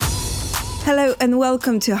Hello and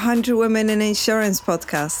welcome to 100 Women in Insurance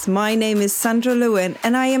podcast. My name is Sandra Lewin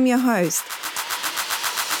and I am your host.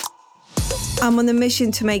 I'm on a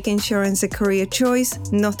mission to make insurance a career choice,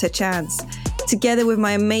 not a chance. Together with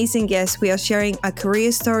my amazing guests, we are sharing our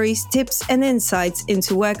career stories, tips and insights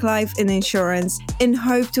into work life in insurance in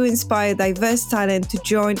hope to inspire diverse talent to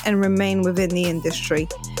join and remain within the industry.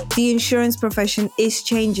 The insurance profession is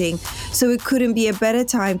changing, so it couldn't be a better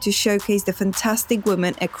time to showcase the fantastic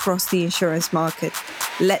women across the insurance market.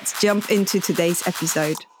 Let's jump into today's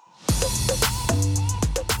episode.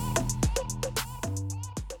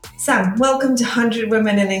 Sam, welcome to 100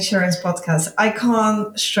 Women in Insurance podcast. I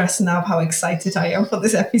can't stress enough how excited I am for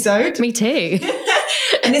this episode. Me too.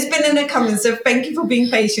 And it's been in the comments, so thank you for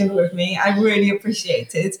being patient with me. I really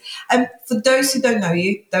appreciate it. For those who don't know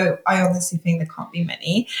you, though I honestly think there can't be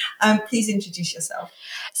many, please introduce yourself.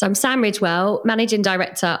 So I'm Sam Ridgewell, Managing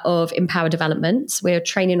Director of Empower Development. We're a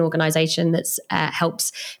training organisation that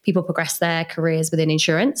helps people progress their careers within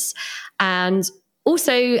insurance. And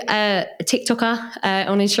also a TikToker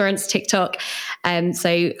on insurance TikTok.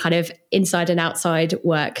 So kind of inside and outside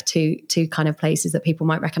work to kind of places that people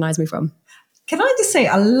might recognise me from. Can I just say,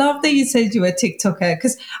 I love that you said you were a TikToker,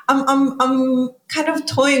 because I'm kind of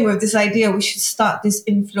toying with this idea we should start this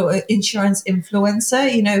insurance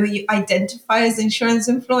influencer, you know, where you identify as insurance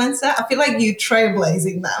influencer. I feel like you're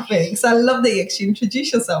trailblazing that thing. So I love that you actually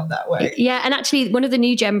introduce yourself that way. Yeah, and actually one of the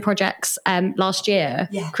New Gem projects last year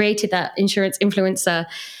created that insurance influencer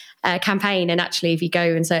campaign. And actually, if you go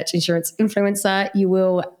and search insurance influencer, you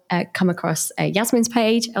will come across Yasmin's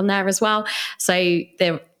page on there as well. So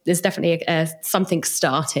there's definitely something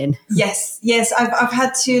starting. Yes. I've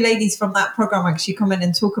had two ladies from that program actually come in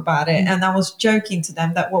and talk about it. And I was joking to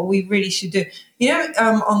them that what we really should do, you know,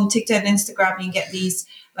 on TikTok and Instagram, you get these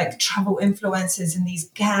like travel influencers in these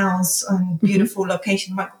gowns on beautiful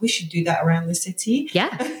location. Like, we should do that around the city. Yeah.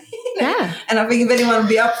 Yeah. And I think if anyone would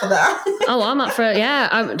be up for that. Oh, I'm up for it.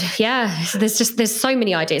 Yeah. There's so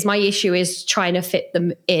many ideas. My issue is trying to fit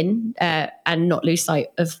them in and not lose sight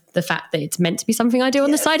of the fact that it's meant to be something I do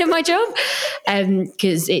on the side of my job.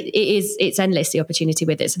 Because it's endless, the opportunity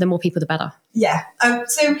with it. So the more people, the better. Yeah.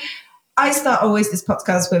 So I start always this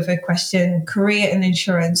podcast with a question: career in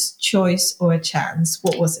insurance, choice or a chance?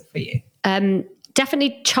 What was it for you?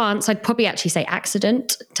 Definitely chance. I'd probably actually say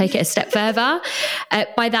accident. Take it a step further.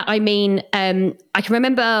 By that, I mean, I can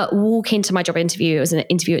remember walking to my job interview. It was an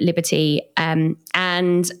interview at Liberty.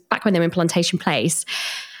 And back when they were in Plantation Place,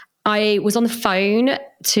 I was on the phone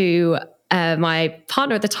to my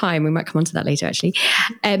partner at the time. We might come on to that later, actually,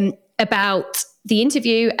 about the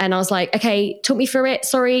interview. And I was like, okay, talk me through it.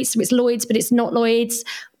 Sorry, so it's Lloyd's, but it's not Lloyd's.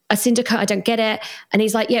 A syndicate, I don't get it. And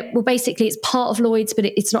he's like, yeah, well, basically it's part of Lloyd's, but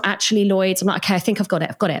it's not actually Lloyd's. I'm like, okay, I think I've got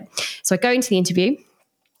it. So I go into the interview,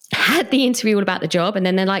 had the interview all about the job. And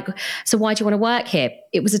then they're like, so why do you want to work here?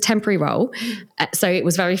 It was a temporary role. So it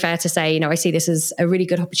was very fair to say, you know, I see this as a really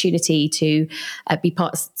good opportunity to be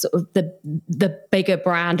part of sort of the bigger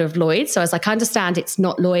brand of Lloyd's. So I was like, I understand it's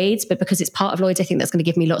not Lloyd's, but because it's part of Lloyd's, I think that's going to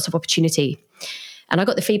give me lots of opportunity. And I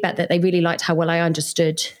got the feedback that they really liked how well I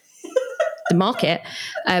understood the market.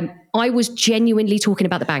 I was genuinely talking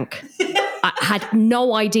about the bank. I had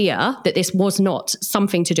no idea that this was not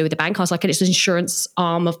something to do with the bank. I was like, it's an insurance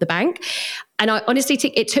arm of the bank. And I honestly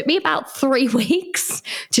think it took me about 3 weeks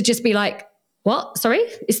to just be like, what? Sorry?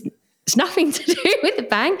 It's nothing to do with the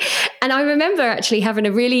bank. And I remember actually having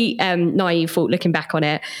a really naive thought looking back on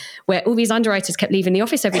it, where all these underwriters kept leaving the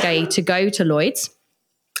office every day to go to Lloyd's.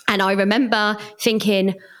 And I remember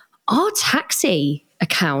thinking, our taxi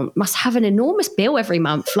account must have an enormous bill every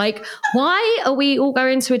month. Like, why are we all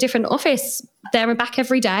going to a different office there and back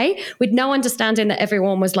every day with no understanding that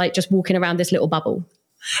everyone was like just walking around this little bubble?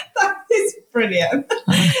 That is brilliant.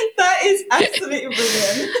 That is absolutely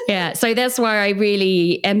brilliant. Yeah. So that's why I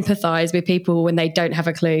really empathize with people when they don't have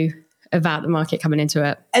a clue about the market coming into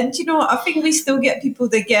it. And you know what? I think we still get people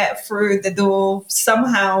that get through the door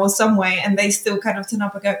somehow or some way, and they still kind of turn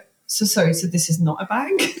up and go, so this is not a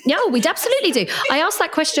bank? Yeah, we absolutely do. I asked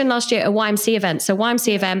that question last year at a YMC event. So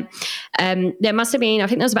YMC event, there must have been, I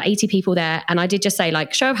think there was about 80 people there. And I did just say,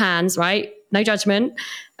 like, show of hands, right? No judgment.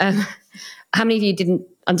 How many of you didn't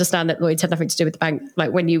understand that Lloyd's had nothing to do with the bank?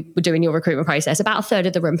 Like, when you were doing your recruitment process, about a third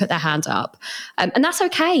of the room put their hand up. And that's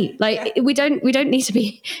okay. Like, we don't need to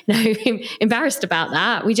be, embarrassed about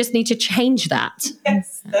that. We just need to change that.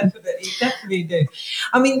 Yes, definitely do.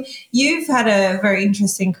 I mean, you've had a very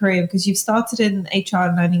interesting career because you've started in HR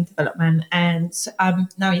and learning development, and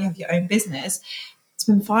now you have your own business. It's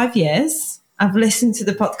been 5 years. I've listened to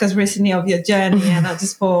the podcast recently of your journey, and I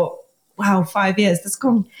just thought, wow, 5 years, that's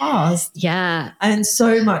gone fast. Yeah. And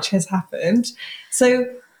so much has happened. So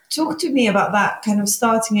talk to me about that, kind of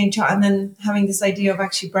starting HR and then having this idea of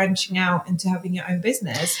actually branching out into having your own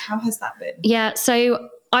business. How has that been? Yeah. So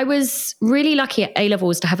I was really lucky at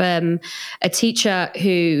A-levels to have a teacher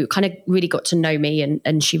who kind of really got to know me,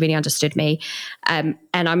 and she really understood me. And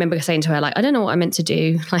I remember saying to her, like, I don't know what I'm meant to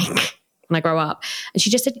do, like, when I grow up. And she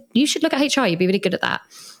just said, you should look at HR. You'd be really good at that.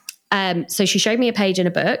 So she showed me a page in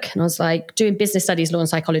a book, and I was like, doing business studies, law and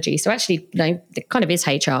psychology. So actually, it kind of is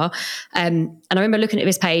HR. And I remember looking at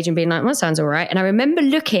this page and being like, well, that sounds all right. And I remember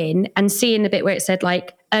looking and seeing the bit where it said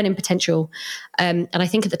like earning potential. And I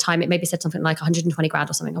think at the time it maybe said something like 120 grand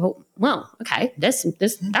or something. I thought, well, okay, this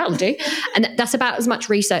that'll do. And that's about as much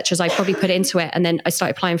research as I probably put into it. And then I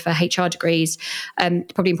started applying for HR degrees.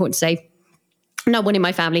 Probably important to say, no one in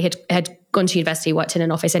my family had gone to university, worked in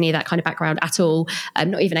an office, any of that kind of background at all,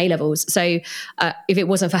 not even A-levels. So if it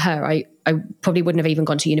wasn't for her, I probably wouldn't have even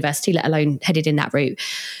gone to university, let alone headed in that route.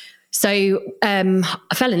 So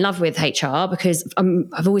I fell in love with HR because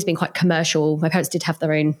I've always been quite commercial. My parents did have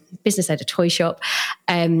their own business, they had a toy shop.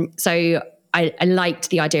 So I liked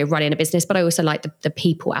the idea of running a business, but I also liked the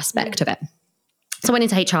people aspect of it. So I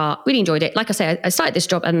went into HR, really enjoyed it. Like I say, I started this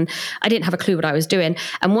job and I didn't have a clue what I was doing.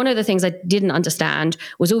 And one of the things I didn't understand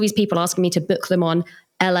was all these people asking me to book them on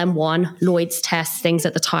LM1, Lloyd's tests, things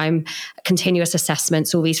at the time, continuous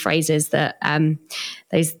assessments, all these phrases that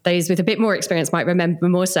those with a bit more experience might remember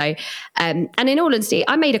more so. And in all honesty,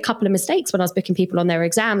 I made a couple of mistakes when I was booking people on their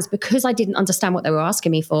exams because I didn't understand what they were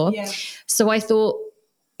asking me for. Yeah. So I thought,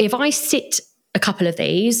 if I sit a couple of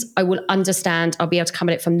these, I will understand, I'll be able to come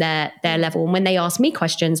at it from their level. And when they ask me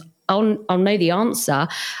questions, I'll know the answer.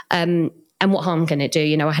 And what harm can it do?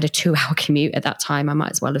 You know, I had a 2-hour commute at that time. I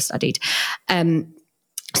might as well have studied.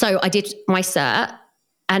 So I did my cert.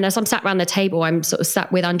 And as I'm sat around the table, I'm sort of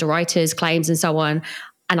sat with underwriters, claims and so on.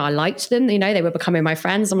 And I liked them, you know, they were becoming my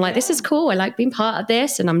friends. I'm like, this is cool. I like being part of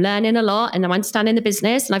this and I'm learning a lot and I'm understanding the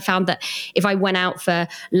business. And I found that if I went out for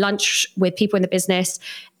lunch with people in the business,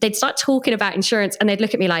 they'd start talking about insurance and they'd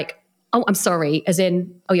look at me like, oh, I'm sorry, as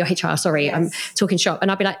in, oh, you're HR, sorry, yes. I'm talking shop. And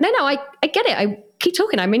I'd be like, no, I get it. I keep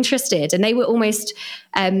talking, I'm interested. And they were almost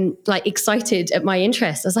like excited at my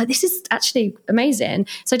interest. I was like, this is actually amazing.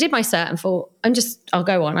 So I did my cert and thought, I'll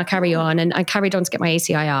go on, I'll carry on. And I carried on to get my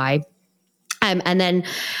ACII. And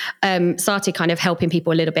then started kind of helping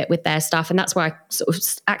people a little bit with their stuff. And that's where I sort of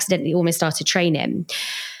accidentally almost started training.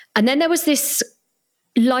 And then there was this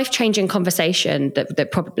life-changing conversation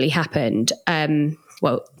that probably happened.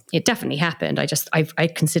 Well, it definitely happened. I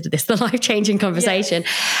consider this the life-changing conversation.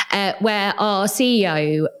 Yes. Where our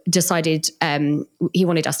CEO decided he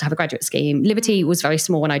wanted us to have a graduate scheme. Liberty was very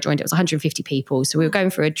small when I joined. It was 150 people. So we were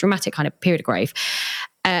going through a dramatic kind of period of growth.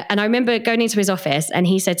 And I remember going into his office and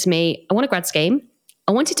he said to me, I want a grad scheme.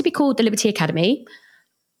 I want it to be called the Liberty Academy.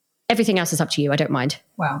 Everything else is up to you. I don't mind.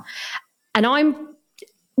 Wow. And I'm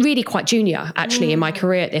really quite junior actually in my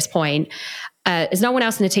career at this point. There's no one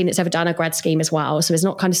else in the team that's ever done a grad scheme as well. So there's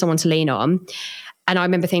not kind of someone to lean on. And I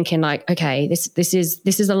remember thinking like, okay, this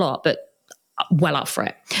is a lot, but well up for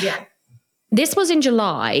it. Yeah. This was in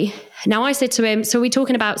July. Now I said to him, so are we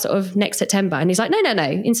talking about sort of next September? And he's like, no,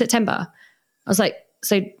 in September. I was like,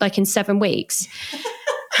 so like in 7 weeks.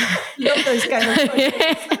 Love those kind of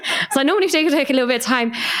questions. So I normally take a little bit of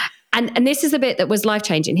time. And this is the bit that was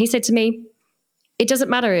life-changing. He said to me, it doesn't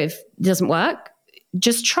matter if it doesn't work,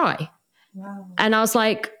 just try. Wow. And I was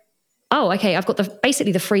like, oh, okay, I've got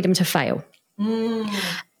basically the freedom to fail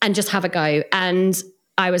and just have a go. And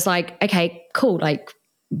I was like, okay, cool. Like,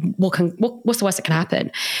 what's the worst that can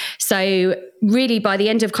happen? So really by the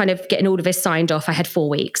end of kind of getting all of this signed off, I had 4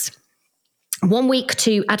 weeks. 1 week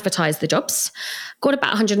to advertise the jobs, got about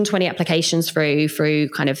 120 applications through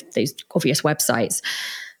kind of these obvious websites.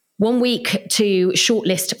 1 week to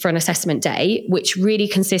shortlist for an assessment day, which really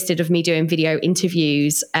consisted of me doing video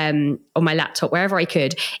interviews on my laptop, wherever I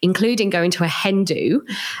could, including going to a hen do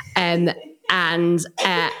and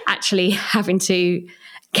actually having to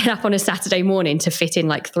get up on a Saturday morning to fit in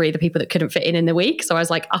like 3 of the people that couldn't fit in the week. So I was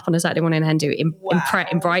like up on a Saturday morning and in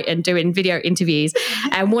Brighton doing video interviews.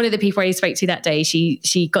 And one of the people I spoke to that day,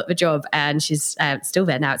 she got the job and she's still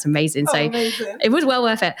there now. It's amazing. So amazing. It was well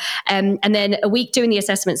worth it. And then a week doing the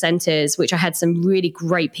assessment centres, which I had some really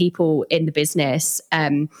great people in the business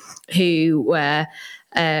who were,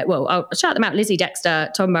 I'll shout them out, Lizzie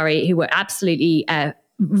Dexter, Tom Murray, who were absolutely a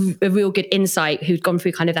real good insight, who'd gone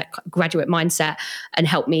through kind of that graduate mindset and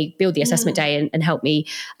helped me build the assessment day and help me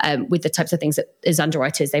with the types of things that as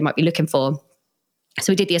underwriters they might be looking for.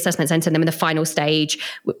 So we did the assessment centre and then in the final stage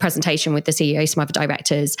with presentation with the CEO, some other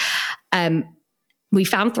directors. And we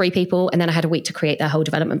found 3 people, and then I had a week to create their whole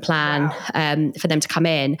development plan for them to come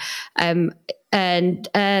in. And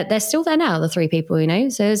they're still there now, the 3 people,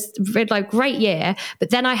 so it's like great year. But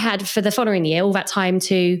then I had, for the following year, all that time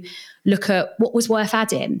to look at what was worth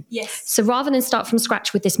adding. Yes. So rather than start from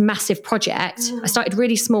scratch with this massive project, I started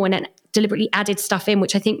really small and then deliberately added stuff in,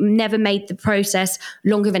 which I think never made the process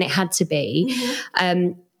longer than it had to be.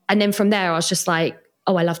 And then from there, I was just like,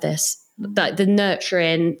 oh, I love this. The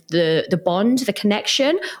nurturing, the bond, the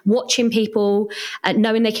connection, watching people,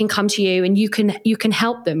 knowing they can come to you and you can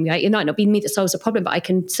help them. Right? It might not be me that solves the problem, but I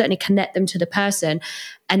can certainly connect them to the person.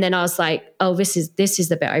 And then I was like, oh, this is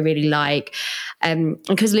the bit I really like. And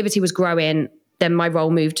because Liberty was growing, then my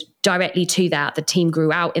role moved directly to that. The team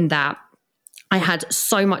grew out in that. I had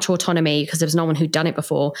so much autonomy because there was no one who'd done it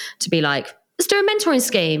before to be like, let's do a mentoring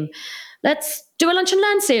scheme. Let's do a lunch and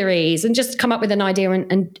learn series and just come up with an idea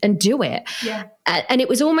and do it. Yeah. And it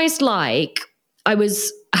was almost like I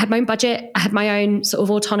had my own budget. I had my own sort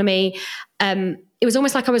of autonomy. It was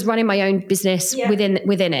almost like I was running my own business within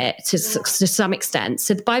it to some extent.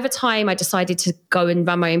 So by the time I decided to go and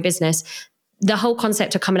run my own business, the whole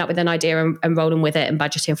concept of coming up with an idea and rolling with it and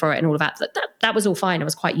budgeting for it and all of that was all fine. I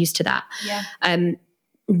was quite used to that. Yeah.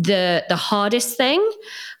 The hardest thing,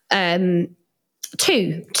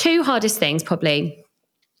 two hardest things probably.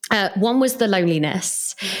 One was the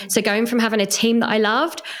loneliness. So going from having a team that I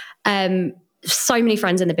loved, so many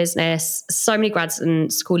friends in the business, so many grads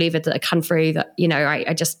and school leavers that had come through that,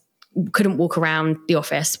 I just couldn't walk around the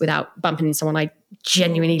office without bumping into someone I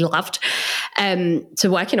genuinely loved, to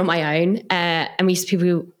working on my own. And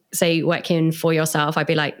people say working for yourself. I'd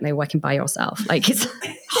be like, no, working by yourself. Like it's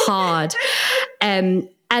hard.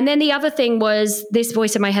 And then the other thing was this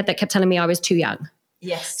voice in my head that kept telling me I was too young.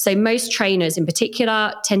 Yes. So most trainers in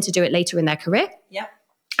particular tend to do it later in their career. Yeah.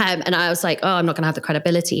 And I was like, oh, I'm not going to have the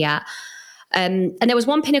credibility yet. And there was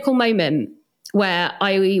one pinnacle moment where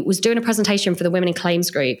I was doing a presentation for the Women in Claims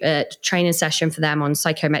group, a training session for them on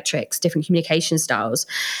psychometrics, different communication styles.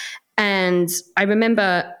 And I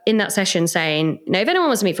remember in that session saying, if anyone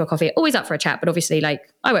wants to meet for a coffee, always up for a chat. But obviously, like,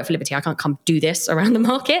 I work for Liberty. I can't come do this around the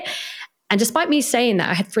market. And despite me saying that,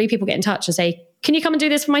 I had 3 people get in touch and say, can you come and do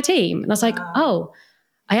this for my team? And I was like, oh,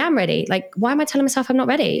 I am ready. Like, why am I telling myself I'm not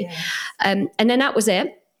ready? Yes. And then that was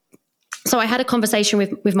it. So I had a conversation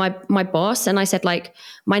with my boss and I said, like,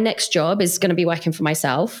 my next job is going to be working for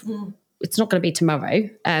myself. It's not going to be tomorrow.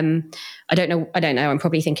 I don't know. I'm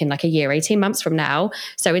probably thinking like a year, 18 months from now.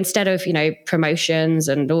 So instead of, promotions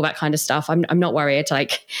and all that kind of stuff, I'm not worried.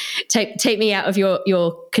 Like take me out of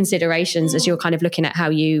your considerations as you're kind of looking at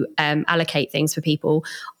how you allocate things for people.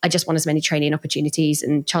 I just want as many training opportunities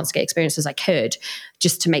and chance to get experience as I could,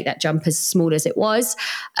 just to make that jump as small as it was.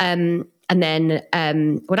 And then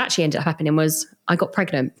what actually ended up happening was I got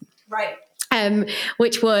pregnant. Right.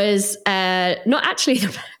 Which was not actually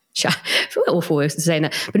I feel awful saying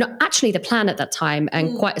that, but not actually the plan at that time,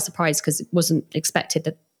 and quite a surprise because it wasn't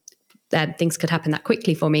expected that things could happen that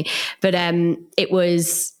quickly for me. But it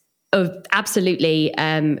was absolutely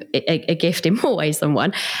a gift in more ways than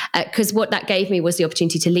one, because what that gave me was the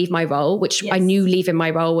opportunity to leave my role, which I knew leaving my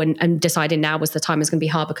role and deciding now was the time was going to be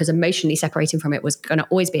hard because emotionally separating from it was going to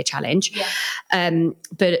always be a challenge. Yeah.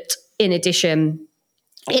 But in addition,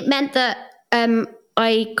 it meant that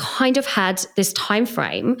I kind of had this time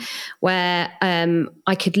frame where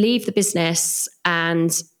I could leave the business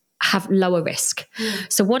and have lower risk.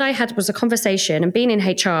 So what I had was a conversation, and being in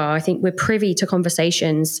HR, I think we're privy to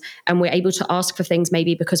conversations and we're able to ask for things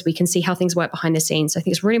maybe because we can see how things work behind the scenes. So I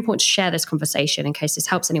think it's really important to share this conversation in case this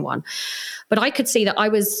helps anyone. But I could see that I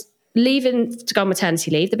was leaving to go on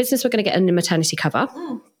maternity leave. The business were going to get a maternity cover.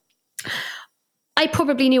 I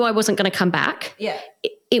probably knew I wasn't going to come back. Yeah.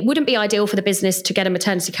 It wouldn't be ideal for the business to get a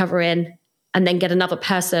maternity cover in and then get another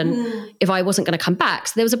person if I wasn't going to come back.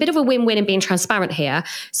 So there was a bit of a win-win in being transparent here.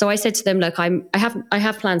 So I said to them, look, I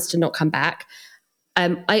have plans to not come back.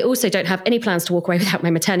 I also don't have any plans to walk away without my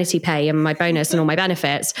maternity pay and my bonus and all my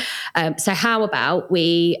benefits. So how about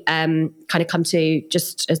we kind of come to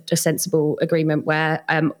just a sensible agreement where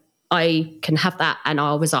I can have that and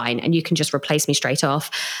I'll resign and you can just replace me straight off.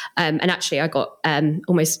 And actually I got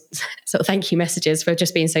almost sort of thank you messages for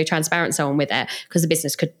just being so transparent and so on with it, because the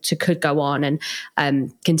business could go on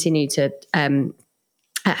and continue to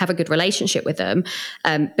have a good relationship with them.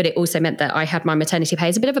 But it also meant that I had my maternity pay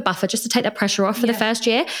as a bit of a buffer just to take that pressure off for the first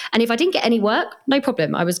year. And if I didn't get any work, no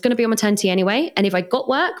problem. I was going to be on maternity anyway. And if I got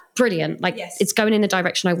work, brilliant. Like it's going in the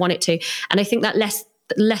direction I want it to. And I think that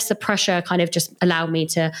lesser pressure kind of just allowed me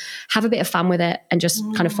to have a bit of fun with it and just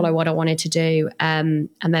kind of follow what I wanted to do. And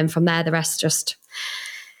then from there, the rest just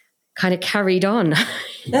kind of carried on.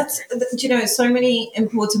 That's, so many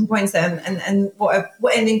important points there, and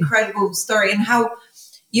what an incredible story, and how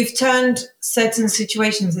you've turned certain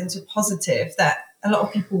situations into positive that a lot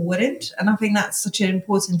of people wouldn't. And I think that's such an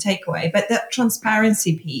important takeaway. But that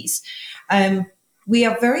transparency piece, we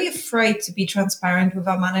are very afraid to be transparent with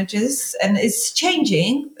our managers, and it's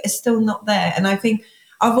changing. It's still not there. And I think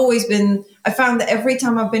I found that every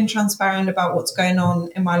time I've been transparent about what's going on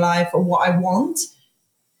in my life or what I want,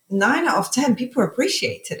 9 out of 10 people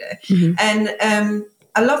appreciated it. Mm-hmm. And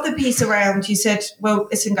I love the piece around, you said, well,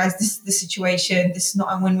 listen, guys, this is the situation. This is not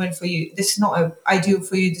a win-win for you. This is not ideal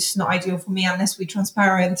for you. This is not ideal for me unless we're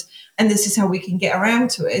transparent. And this is how we can get around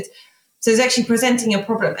to it. So it's actually presenting a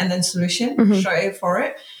problem and then solution straight for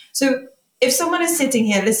it. So if someone is sitting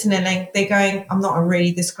here listening and they're going, I'm not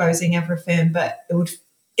really disclosing everything, but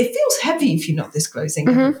it feels heavy if you're not disclosing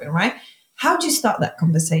everything, right? How do you start that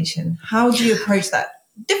conversation? How do you approach that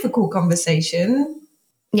difficult conversation?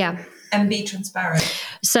 Yeah. And be transparent.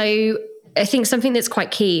 So I think something that's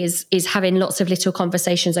quite key is having lots of little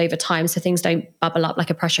conversations over time so things don't bubble up like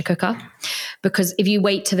a pressure cooker. Because if you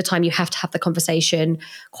wait to the time you have to have the conversation,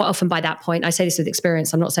 quite often by that point, I say this with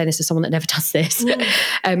experience, I'm not saying this as someone that never does this,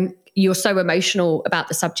 you're so emotional about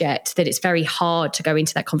the subject that it's very hard to go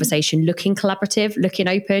into that conversation looking collaborative, looking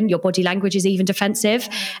open. Your body language is even defensive.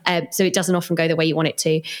 So it doesn't often go the way you want it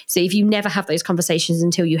to. So if you never have those conversations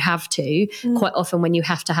until you have to, quite often when you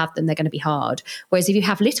have to have them, they're going to be hard. Whereas if you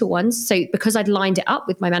have little ones, so because I'd lined it up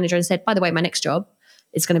with my manager and said, by the way, my next job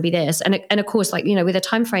is going to be this. And of course, like, with a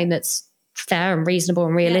time frame that's fair and reasonable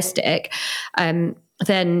and realistic,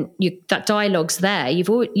 then that dialogue's there. You've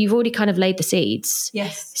already kind of laid the seeds.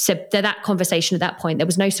 Yes. So that conversation at that point, there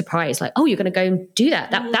was no surprise. Like, oh, you're going to go and do that.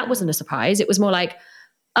 That wasn't a surprise. It was more like,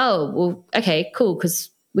 oh, well, okay, cool. Because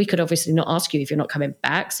we could obviously not ask you if you're not coming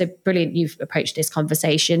back. So brilliant, you've approached this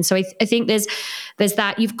conversation. So I think there's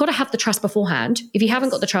that. You've got to have the trust beforehand. If you haven't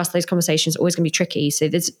got the trust, those conversations are always going to be tricky. So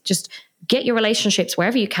there's just get your relationships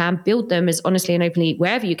wherever you can, build them as honestly and openly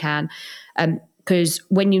wherever you can. Because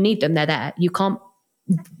when you need them, they're there. You can't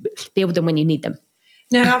build them when you need them.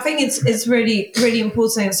 No, I think it's really, really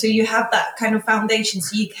important. So you have that kind of foundation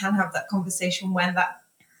so you can have that conversation when that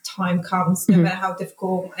time comes, no matter how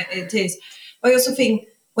difficult it is. But I also think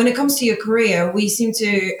when it comes to your career, we seem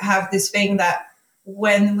to have this thing that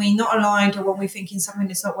when we're not aligned or when we're thinking something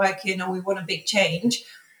is not working or we want a big change,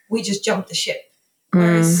 we just jump the ship.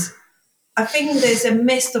 Whereas I think there's a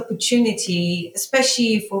missed opportunity,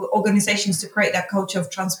 especially for organizations, to create that culture of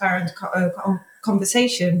transparent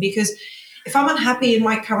conversation. Because if I'm unhappy in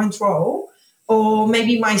my current role, or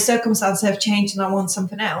maybe my circumstances have changed and I want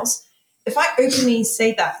something else, if I openly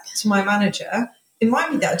say that to my manager, it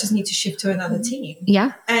might be that I just need to shift to another team.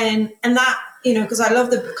 Yeah. And that, because I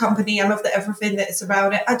love the company, I love everything that is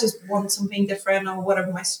about it. I just want something different or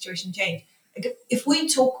whatever my situation changed. If we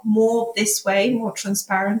talk more this way, more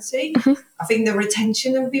transparency, I think the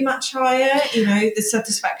retention will be much higher. The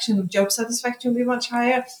satisfaction of job satisfaction will be much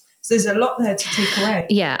higher. So there's a lot there to take away.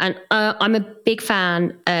 Yeah. And I'm a big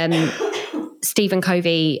fan, Stephen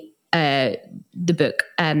Covey, the book,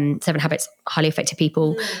 7 Habits of Highly Effective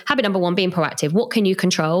People. Habit number 1, being proactive. What can you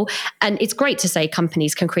control? And it's great to say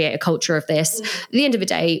companies can create a culture of this. At the end of the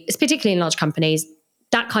day, it's particularly in large companies,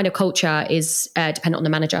 that kind of culture is dependent on the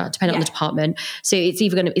manager, dependent on the department. So it's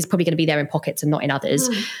probably going to be there in pockets and not in others.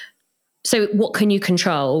 So what can you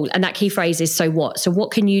control? And that key phrase is, so what? So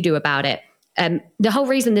what can you do about it? The whole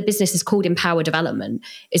reason the business is called Empower Development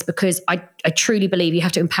is because I truly believe you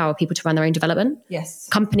have to empower people to run their own development. Yes.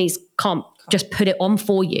 Companies can't just put it on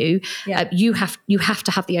for you. Yeah. You have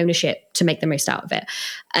to have the ownership to make the most out of it.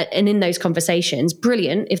 And in those conversations,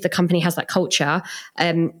 brilliant if the company has that culture.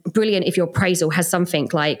 Brilliant if your appraisal has something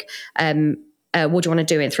like, what do you want to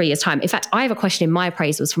do in 3 years' time? In fact, I have a question in my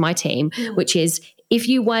appraisals for my team, which is, if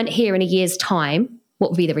you weren't here in a year's time,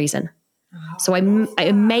 what would be the reason? So I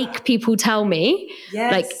make people tell me,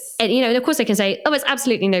 and of course they can say, oh, it's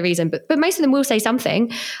absolutely no reason, but most of them will say something,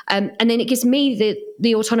 and then it gives me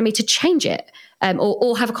the autonomy to change it,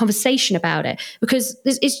 or have a conversation about it, because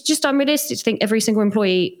it's just unrealistic to think every single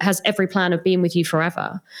employee has every plan of being with you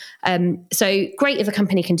forever. So great if a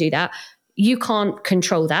company can do that. You can't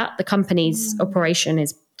control that. The company's operation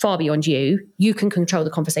is far beyond you. You can control the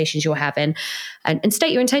conversations you're having, and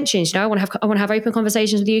state your intentions. I want to have open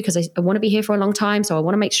conversations with you because I want to be here for a long time. So I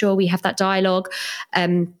want to make sure we have that dialogue.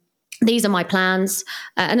 These are my plans.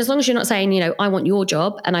 And as long as you're not saying, I want your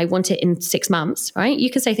job and I want it in 6 months, right? You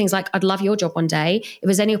can say things like, I'd love your job one day. If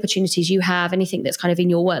there's any opportunities you have, anything that's kind of in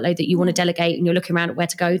your workload that you want to delegate and you're looking around at where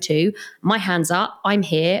to go to, my hand's up, I'm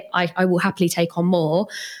here. I will happily take on more.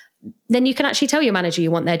 then you can actually tell your manager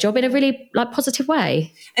you want their job in a really like positive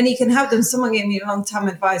way. And you can help them. Someone gave me a long time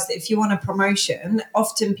advice that if you want a promotion,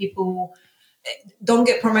 often people don't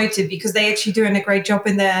get promoted because they actually doing a great job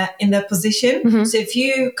in their position. Mm-hmm. So if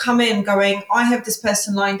you come in going, I have this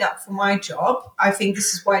person lined up for my job, I think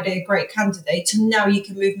this is why they're a great candidate, and now you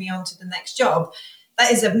can move me on to the next job.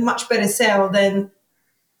 That is a much better sale than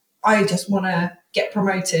I just want to get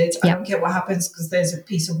promoted. I don't care what happens because there's a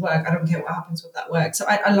piece of work. I don't care what happens with that work. So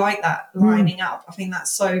I like that lining up. I think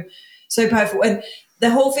that's so powerful. And the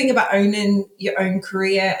whole thing about owning your own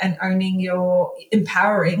career and owning your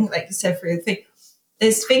empowering, like you said, for your thing,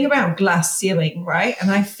 there's thing about glass ceiling, right? And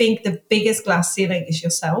I think the biggest glass ceiling is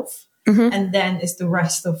yourself. Mm-hmm. And then it's the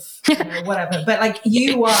rest of whatever. But like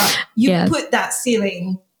you put that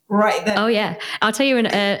ceiling right there. Oh yeah. I'll tell you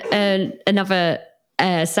another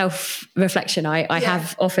self-reflection I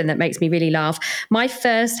have often that makes me really laugh. My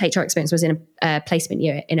first HR experience was in a placement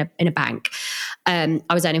year in a bank. I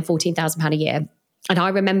was earning £14,000 a year. And I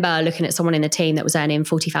remember looking at someone in the team that was earning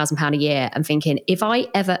 £40,000 a year and thinking, if I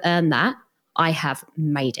ever earn that, I have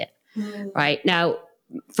made it. Right now,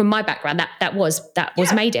 from my background, that was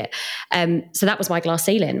made it. So that was my glass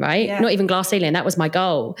ceiling, right? Yeah. Not even glass ceiling. That was my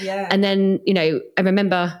goal. Yeah. And then, I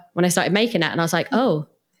remember when I started making that and I was like, oh,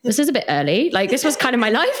 this is a bit early. Like this was kind of my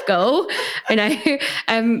life goal,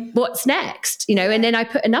 what's next, and then I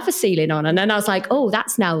put another ceiling on and then I was like, oh,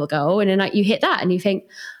 that's now a goal. And then you hit that and you think,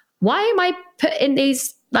 why am I putting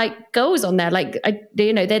these like goals on there? Like,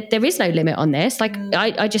 there is no limit on this. Like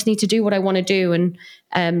I just need to do what I want to do and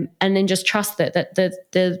then just trust that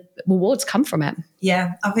the rewards come from it.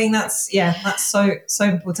 Yeah, I think that's so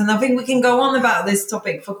important. I think we can go on about this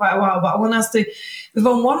topic for quite a while, but I want us to move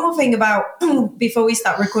on. One more thing about before we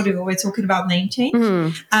start recording, we're talking about name change.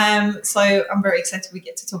 Mm-hmm. So I'm very excited we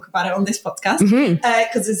get to talk about it on this podcast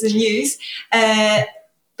because it's in news.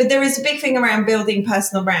 But there is a big thing around building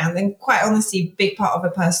personal brand, and quite honestly, a big part of a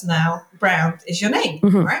personal brand is your name,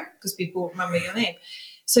 right? Because people remember your name.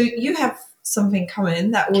 So you have something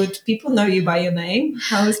coming that would people know you by your name.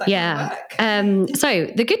 How is that going to work?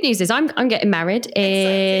 So the good news is I'm getting married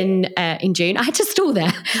in June. I had to stall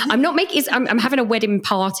there. I'm not making. I'm having a wedding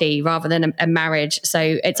party rather than a marriage.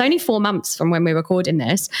 So it's only 4 months from when we're recording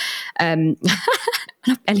this.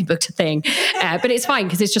 I've barely booked a thing, but it's fine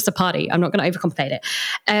because it's just a party. I'm not going to overcomplicate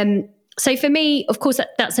it. So for me, of course,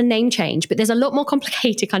 that's a name change, but there's a lot more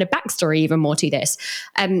complicated kind of backstory, even more to this.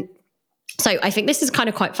 So I think this is kind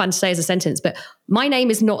of quite fun to say as a sentence, but my name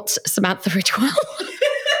is not Samantha Ridgewell.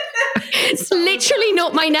 It's literally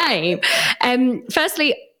not my name.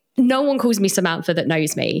 Firstly, no one calls me Samantha that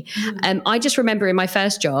knows me. I just remember in my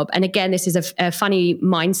first job, and again, this is a funny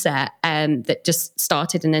mindset that just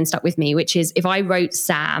started and then stuck with me, which is if I wrote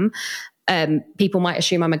Sam, people might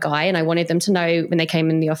assume I'm a guy, and I wanted them to know when they came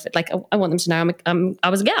in the office, like I want them to know I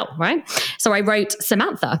was a girl, right? So I wrote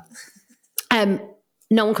Samantha.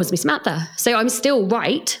 No one calls me Samantha. So I'm still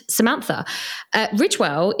Samantha.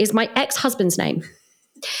 Ridgewell is my ex-husband's name.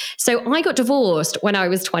 So I got divorced when I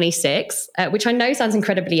was 26, which I know sounds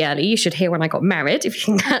incredibly early. You should hear when I got married, if you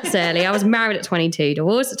think that's early. I was married at 22,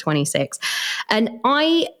 divorced at 26. And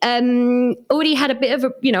I already had a bit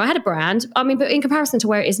of I had a brand. I mean, but in comparison to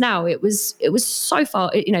where it is now, it was so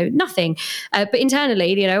far, nothing. But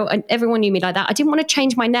internally, everyone knew me like that. I didn't want to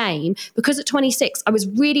change my name because at 26, I was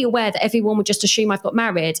really aware that everyone would just assume I've got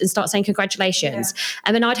married and start saying congratulations. Yeah.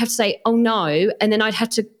 And then I'd have to say, oh no. And then I'd have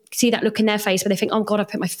to see that look in their face where they think, oh God, I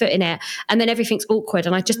put my foot in it. And then everything's awkward.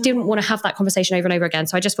 And I just didn't want to have that conversation over and over again.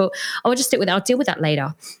 So I just thought, I'll just stick with it. I'll deal with that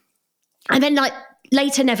later. And then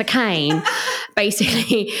later never came,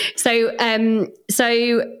 basically. So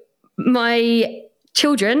my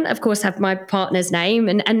children, of course, have my partner's name.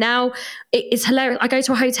 And now it's hilarious. I go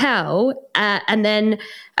to a hotel and then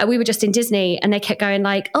we were just in Disney and they kept going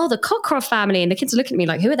like, oh, the Cockcroft family. And the kids are looking at me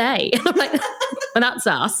like, who are they? And I'm like, well, that's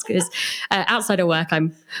us. Because outside of work,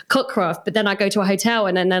 I'm Cockcroft. But then I go to a hotel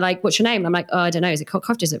and then they're like, what's your name? And I'm like, oh, I don't know. Is it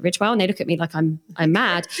Cockcroft? Is it Ridgewell? And they look at me like I'm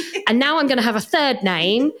mad. And now I'm going to have a third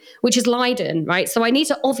name, which is Leiden, right? So I need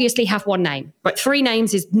to obviously have one name. But 3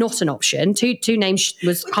 names is not an option. Two names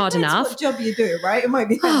was hard enough. What job you do, right? It might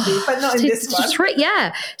be handy, but not in this one.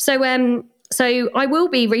 Yeah. So I will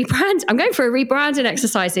be rebranded. I'm going for a rebranding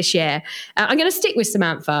exercise this year. I'm going to stick with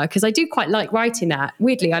Samantha because I do quite like writing that.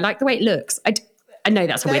 Weirdly, I like the way it looks. I know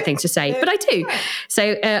that's a weird thing to say, but I do. So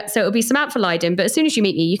it'll be Samantha Leiden. But as soon as you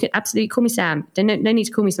meet me, you can absolutely call me Sam. No need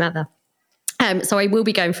to call me Samantha. So I will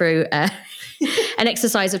be going through an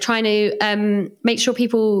exercise of trying to make sure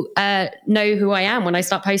people know who I am when I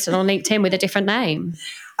start posting on LinkedIn with a different name.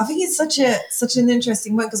 I think it's such an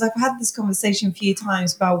interesting one, because I've had this conversation a few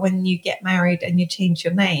times about when you get married and you change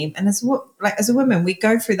your name. And as a woman, we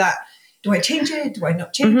go through that. Do I change it? Do I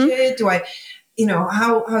not change it? Do I,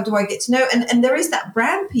 how do I get to know? And there is that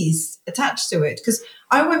brand piece attached to it, because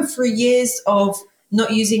I went through years of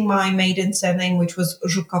not using my maiden surname, which was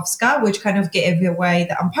Żukowska, which kind of gave away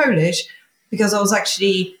that I'm Polish, because I was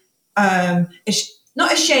actually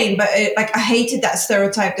not ashamed, but I hated that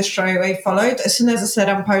stereotype that straight away followed. As soon as I said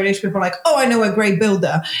I'm Polish, people were like, "Oh, I know a great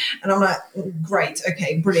builder," and I'm like, "Great,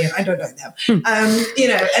 okay, brilliant." I don't know them, and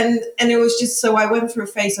it was just so I went through a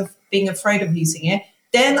phase of being afraid of using it.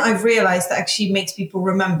 Then I've realized that actually makes people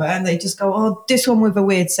remember, and they just go, "Oh, this one with a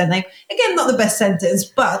weird surname." Again, not the best sentence,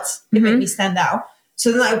 but it made me stand out.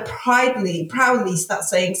 So then I proudly start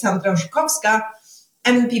saying Sandra Żukowska.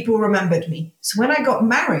 And people remembered me. So when I got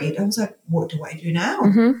married, I was like, what do I do now?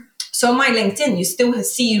 So on my LinkedIn, you still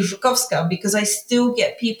see Żukowska, because I still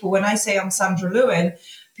get people, when I say I'm Sandra Lewin,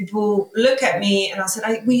 people look at me and I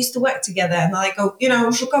said, we used to work together. And I go,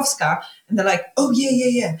 Żukowska. And they're like, oh,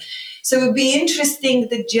 yeah. So it would be interesting,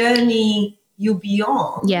 the journey you'll be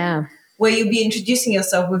on. Yeah. Where you'll be introducing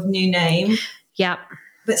yourself with new name. Yeah.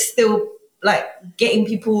 But still getting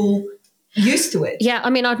people used to it. Yeah, I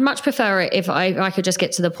mean, I'd much prefer it if I could just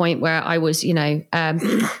get to the point where I was, Britney,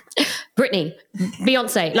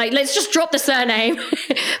 Beyonce. Let's just drop the surname.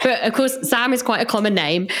 But of course, Sam is quite a common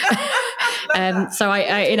name. So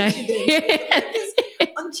I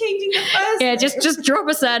I'm changing the first. Yeah, just drop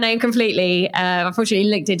a surname completely. Unfortunately,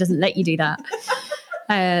 LinkedIn doesn't let you do that.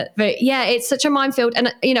 But yeah, it's such a minefield.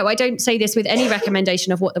 And, I don't say this with any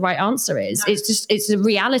recommendation of what the right answer is. No. It's a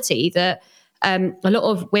reality that a lot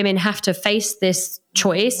of women have to face this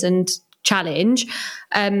choice and challenge.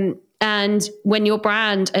 And when your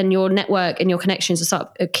brand and your network and your connections are such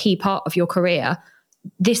a key part of your career,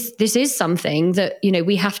 this is something that,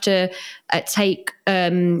 we have to take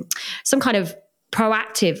some kind of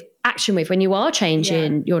proactive action with when you are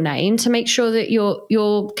changing your name, to make sure that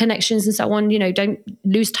your connections and so on, don't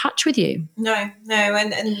lose touch with you. No. And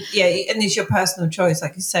it's your personal choice,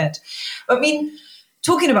 like you said. I mean,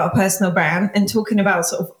 talking about personal brand and talking about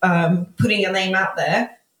sort of putting your name out there,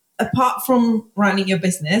 apart from running your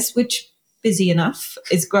business, which busy enough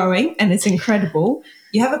is growing and it's incredible,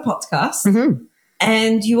 you have a podcast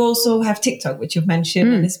and you also have TikTok, which you've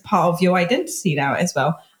mentioned, and it's part of your identity now as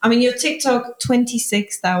well. I mean, your TikTok,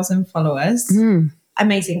 26,000 followers.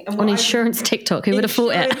 Amazing. And on insurance TikTok, who would have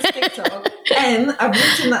thought it? TikTok. And I've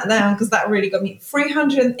written that down because that really got me.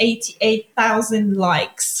 388,000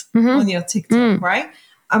 likes on your TikTok, right?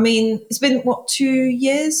 I mean, it's been, 2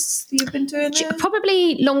 years that you've been doing it?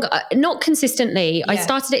 Probably longer, not consistently. Yeah. I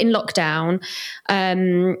started it in lockdown,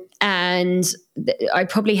 and I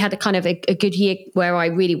probably had a good year where I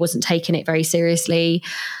really wasn't taking it very seriously.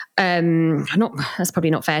 That's probably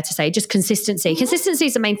not fair to say. Just consistency. Consistency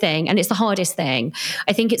is the main thing, and it's the hardest thing.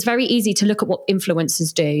 I think it's very easy to look at what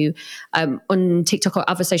influencers do on TikTok or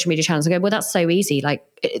other social media channels and go, well, that's so easy.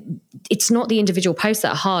 It's not the individual posts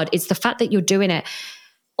that are hard. It's the fact that you're doing it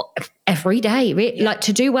every day.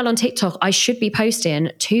 To do well on TikTok, I should be posting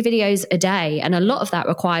 2 videos a day, and a lot of that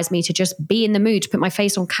requires me to just be in the mood to put my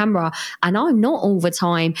face on camera, and I'm not all the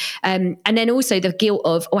time. And then also the guilt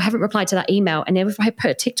of, I haven't replied to that email, and then if I put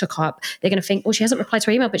a TikTok up, they're going to think, she hasn't replied to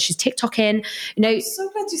her email, but she's TikToking. I'm so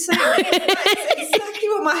glad you said that. That's exactly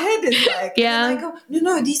what my head is like. Yeah. And I go,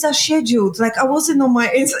 no, these are scheduled. I wasn't on my,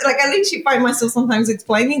 I literally find myself sometimes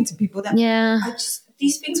explaining to people that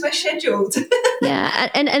these things were scheduled. Yeah.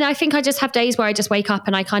 And I think I just have days where I just wake up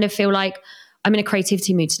and I kind of feel like I'm in a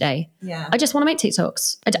creativity mood today. Yeah. I just want to make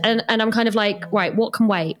TikToks. And I'm kind of like, right, what can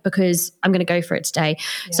wait? Because I'm going to go for it today.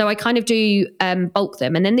 Yeah. So I kind of do bulk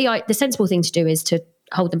them. And then the sensible thing to do is to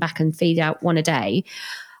hold them back and feed out one a day.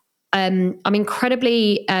 I'm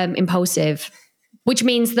incredibly impulsive, which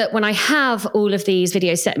means that when I have all of these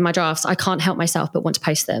videos set in my drafts, I can't help myself but want to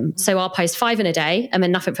post them. So I'll post 5 in a day and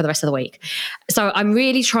then nothing for the rest of the week. So I'm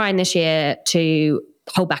really trying this year to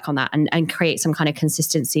hold back on that and create some kind of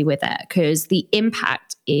consistency with it, because the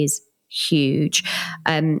impact is huge.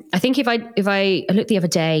 I think if I looked the other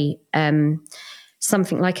day,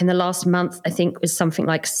 something like in the last month, I think it was something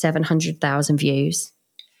like 700,000 views.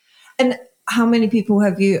 And how many people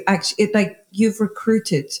have you actually, you've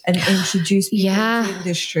recruited and introduced people to the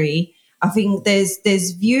industry? I think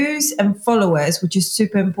there's views and followers, which is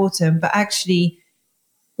super important, but actually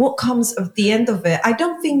what comes at the end of it, I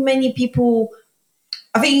don't think many people,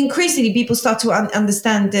 I think increasingly people start to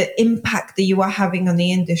understand the impact that you are having on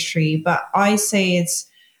the industry. But I say it's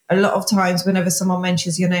a lot of times whenever someone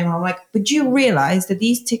mentions your name, I'm like, but do you realize that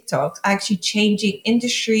these TikToks are actually changing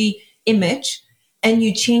industry image and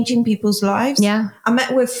you're changing people's lives. Yeah. I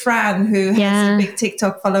met with Fran, who has a big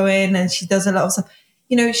TikTok following, and she does a lot of stuff.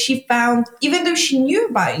 You know, she found, even though she knew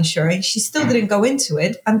about insurance, she still didn't go into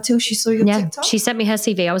it until she saw your TikTok. She sent me her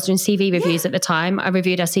CV. I was doing CV reviews at the time. I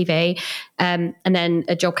reviewed her CV, and then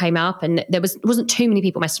a job came up, and there wasn't too many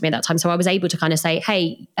people messaging me at that time, so I was able to kind of say,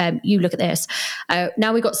 "Hey, you look at this."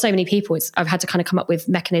 Now we've got so many people. I've had to kind of come up with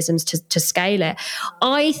mechanisms to scale it.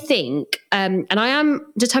 I think, and I am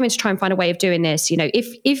determined to try and find a way of doing this. You know,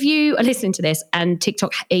 if you are listening to this and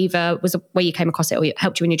TikTok either was where you came across it or it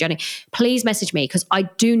helped you in your journey, please message me, because I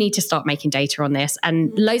do need to start making data on this.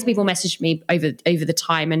 And loads of people messaged me over the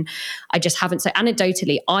time, and I just haven't. So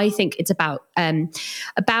anecdotally, I think it's about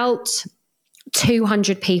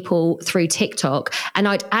 200 people through TikTok. And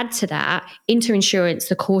I'd add to that Into Insurance,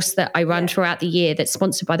 the course that I run throughout the year that's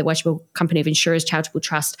sponsored by the Ridgewell Company of Insurers Charitable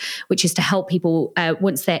Trust, which is to help people,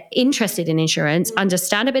 once they're interested in insurance,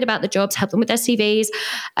 understand a bit about the jobs, help them with their CVs,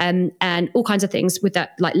 and all kinds of things with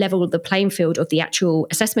that, like, level of the playing field of the actual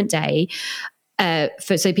assessment day.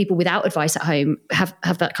 So people without advice at home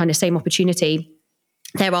have that kind of same opportunity.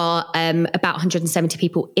 There are about 170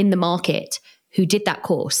 people in the market who did that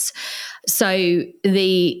course. So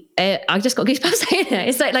I just got goosebumps saying it.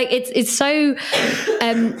 It's like it's so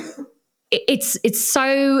it's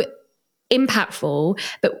so impactful,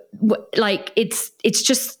 but like it's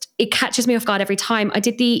just, it catches me off guard every time. I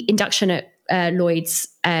did the induction at Lloyd's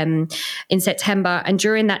in September, and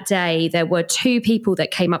during that day there were 2 people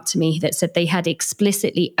that came up to me that said they had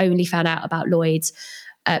explicitly only found out about Lloyd's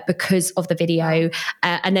because of the video,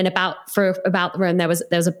 and then about the room there was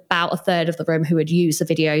about a third of the room who had used the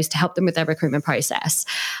videos to help them with their recruitment process,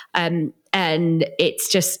 and it's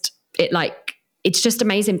just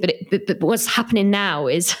amazing. But what's happening now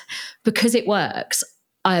is, because it works,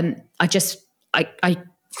 I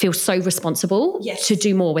feel so responsible to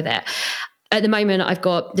do more with it. At the moment,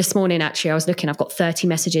 this morning actually, I was looking, I've got 30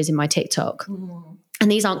 messages in my TikTok.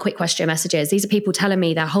 And these aren't quick question messages. These are people telling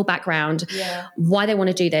me their whole background, why they want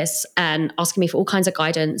to do this, and asking me for all kinds of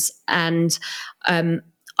guidance. And I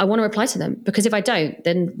want to reply to them, because if I don't,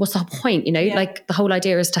 then what's the whole point? You know, like, the whole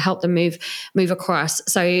idea is to help them move across.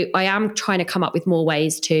 So I am trying to come up with more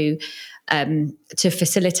ways to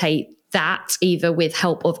facilitate that, either with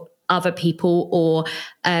help of other people or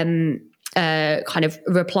kind of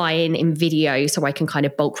replying in video, so I can kind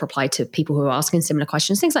of bulk reply to people who are asking similar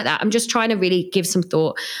questions, things like that. I'm just trying to really give some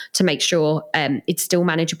thought to make sure it's still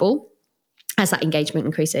manageable as that engagement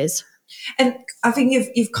increases. And I think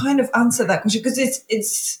you've kind of answered that question, because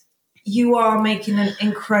it's you are making an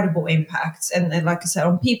incredible impact, and like I said,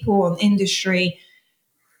 on people, on industry.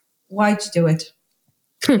 Why'd you do it?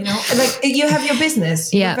 You know, like, you have your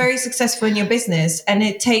business, you're very successful in your business, and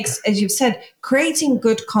it takes, as you've said, creating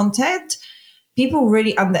good content. People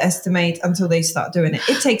really underestimate until they start doing it.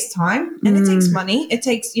 It takes time, and it takes money. It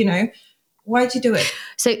takes, why'd you do it?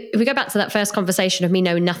 So if we go back to that first conversation of me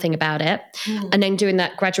knowing nothing about it, and then doing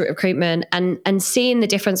that graduate recruitment and seeing the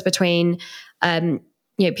difference between,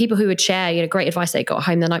 people who would share, great advice they got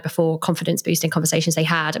home the night before, confidence boosting conversations they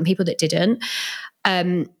had, and people that didn't.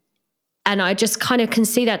 And I just kind of can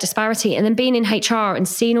see that disparity. And then being in HR and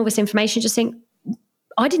seeing all this information, just think,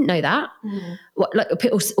 I didn't know that.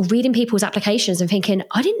 Or reading people's applications and thinking,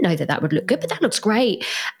 I didn't know that would look good, but that looks great.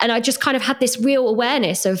 And I just kind of had this real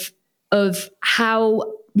awareness of how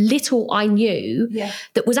little I knew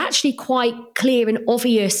that was actually quite clear and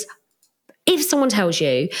obvious if someone tells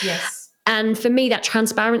you. Yes. And for me, that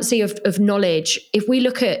transparency of knowledge, if we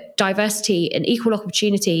look at diversity and equal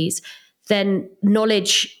opportunities, then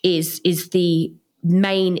knowledge is the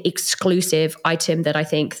main exclusive item that I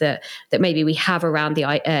think that maybe we have around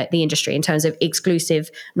the industry, in terms of exclusive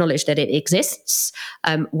knowledge that it exists,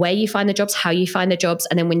 where you find the jobs, how you find the jobs,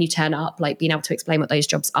 and then when you turn up, like, being able to explain what those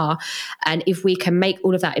jobs are. And if we can make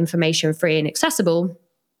all of that information free and accessible,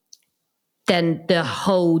 then the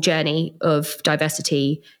whole journey of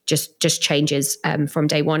diversity just changes from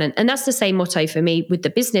day one. And that's the same motto for me with the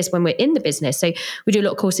business when we're in the business. So we do a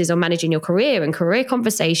lot of courses on managing your career and career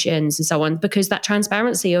conversations and so on, because that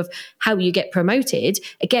transparency of how you get promoted,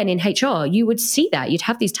 again, in HR, you would see that. You'd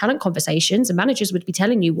have these talent conversations and managers would be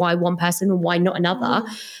telling you why one person and why not another.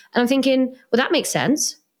 And I'm thinking, well, that makes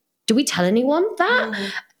sense. Do we tell anyone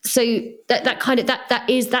that? So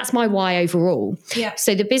that's my why overall. Yeah.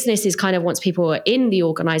 So the business is kind of, once people are in the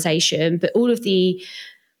organization, but all of the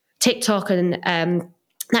TikTok and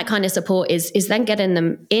that kind of support is then getting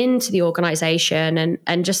them into the organization,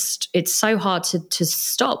 and just, it's so hard to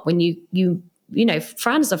stop when you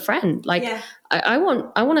Fran's a friend. Like, I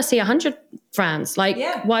want to see 100 Frans. Like,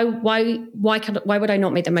 why would I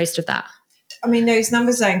not make the most of that? I mean, those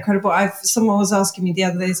numbers are incredible. Someone was asking me the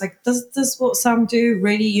other day, it's like, does what Sam do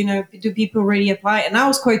really, do people really apply? And I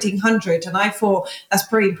was quoting 100, and I thought that's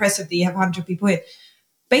pretty impressive that you have 100 people in.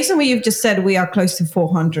 Based on what you've just said, we are close to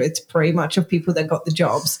 400 pretty much of people that got the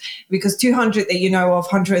jobs, because 200 that you know of,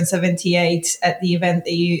 178 at the event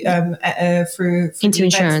that you through into the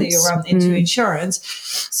insurance events that you run into insurance.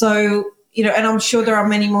 So, and I'm sure there are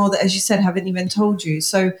many more that, as you said, haven't even told you.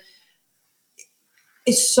 So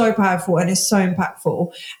it's so powerful and it's so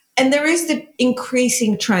impactful. And there is the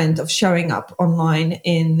increasing trend of showing up online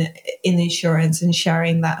in insurance and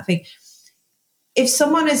sharing that thing. If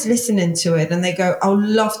someone is listening to it and they go, I would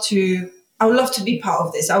love to be part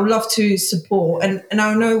of this. I would love to support. And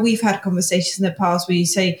I know we've had conversations in the past where you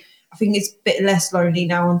say, I think it's a bit less lonely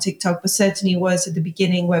now on TikTok, but certainly was at the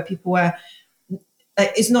beginning where people were,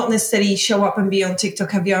 it's not necessarily show up and be on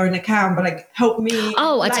TikTok, have your own account, but like help me.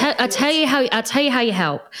 Oh, I'll tell you how you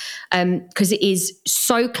help. Because it is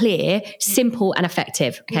so clear, simple and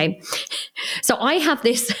effective. Okay. So I have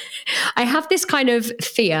this kind of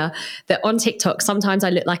fear that on TikTok, sometimes I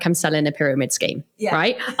look like I'm selling a pyramid scheme,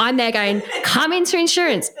 right? I'm there going, come into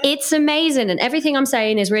insurance. It's amazing. And everything I'm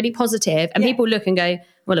saying is really positive. And people look and go,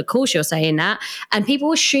 well, of course you're saying that. And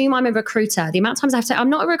people assume I'm a recruiter. The amount of times I have to say, I'm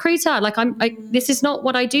not a recruiter. Like this is not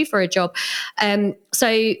what I do for a job.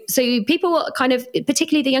 So people are kind of,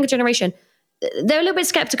 particularly the younger generation, they're a little bit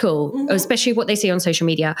skeptical, especially what they see on social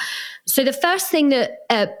media. So the first thing that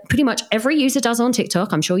pretty much every user does on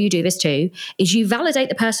TikTok, I'm sure you do this too, is you validate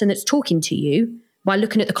the person that's talking to you by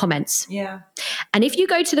looking at the comments. Yeah. And if you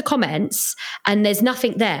go to the comments and there's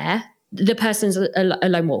nothing there, the person's a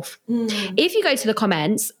lone wolf. If you go to the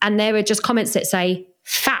comments and there are just comments that say,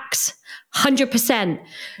 facts, 100%,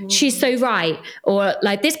 she's so right, or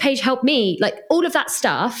like this page helped me, like all of that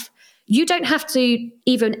stuff, you don't have to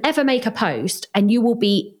even ever make a post, and you will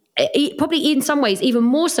be probably in some ways even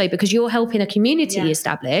more so because you're helping a community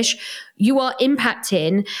establish. You are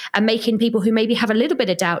impacting and making people who maybe have a little bit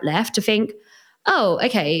of doubt left to think, oh,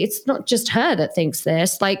 okay, it's not just her that thinks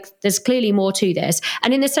this. Like, there's clearly more to this.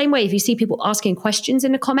 And in the same way, if you see people asking questions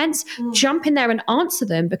in the comments, jump in there and answer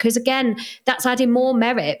them, because again, that's adding more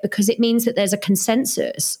merit, because it means that there's a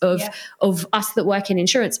consensus of us that work in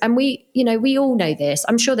insurance. And we all know this.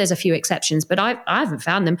 I'm sure there's a few exceptions, but I haven't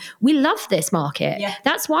found them. We love this market. Yeah.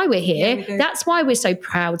 That's why we're here. Yeah, that's why we're so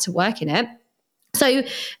proud to work in it. So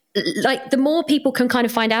like the more people can kind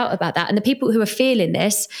of find out about that, and the people who are feeling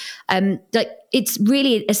this, like it's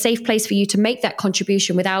really a safe place for you to make that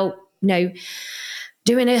contribution without,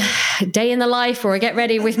 doing a day in the life or a get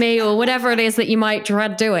ready with me or whatever it is that you might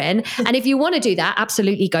dread doing. And if you want to do that,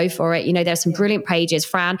 absolutely go for it. There's some brilliant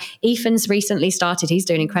pages. Ethan's recently started. He's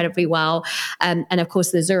doing incredibly well. And of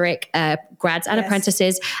course the Zurich grads and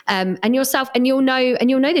apprentices, and yourself, and you'll know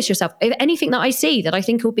this yourself. If anything that I see that I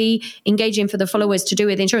think will be engaging for the followers to do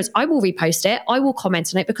with insurance, I will repost it. I will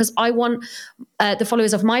comment on it, because I want the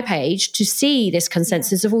followers of my page to see this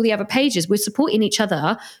consensus of all the other pages. We're supporting each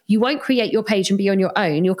other. You won't create your page and be on your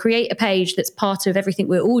own. You'll create a page that's part of everything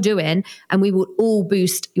we're all doing, and we will all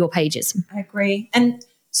boost your pages. I agree. And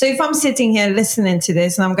so if I'm sitting here listening to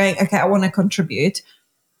this and I'm going, okay, I want to contribute,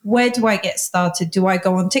 where do I get started? Do I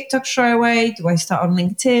go on TikTok straight away? Do I start on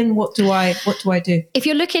LinkedIn? What do I do? If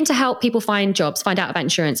you're looking to help people find jobs, find out about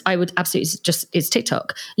insurance, I would absolutely it's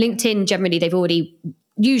TikTok. LinkedIn, generally, they've already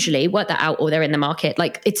usually work that out, or they're in the market.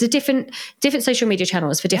 Like, it's a different social media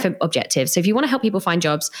channels for different objectives. So if you want to help people find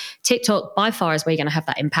jobs, TikTok by far is where you're going to have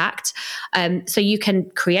that impact. So you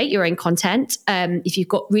can create your own content. If you've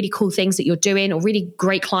got really cool things that you're doing, or really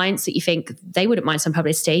great clients that you think they wouldn't mind some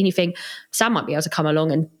publicity, and you think Sam might be able to come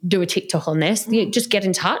along and do a TikTok on this, just get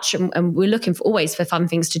in touch. And we're looking always for fun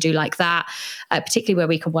things to do like that, particularly where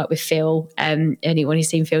we can work with Phil. Anyone who's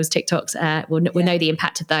seen Phil's TikToks will know the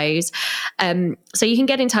impact of those. So you can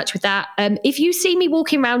get in touch with that. If you see me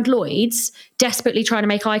walking around Lloyd's desperately trying to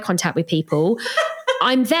make eye contact with people,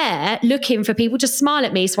 I'm there looking for people to smile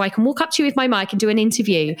at me so I can walk up to you with my mic and do an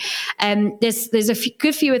interview. There's a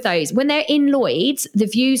good few of those. When they're in Lloyd's, the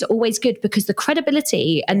views are always good, because the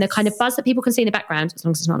credibility and the kind of buzz that people can see in the background, as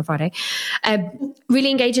long as it's not on a Friday, really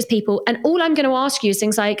engages people. And all I'm going to ask you is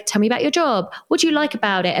things like, tell me about your job. What do you like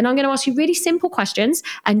about it? And I'm going to ask you really simple questions,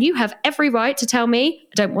 and you have every right to tell me,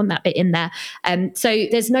 I don't want that bit in there. So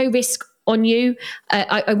there's no risk on you.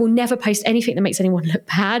 I will never post anything that makes anyone look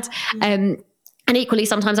bad. And equally,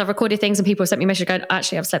 sometimes I've recorded things and people have sent me a message going,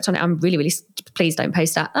 actually, I've slept on it. I'm really, really, please don't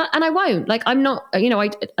post that. And I won't. Like, I'm not,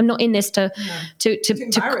 I'm not in this to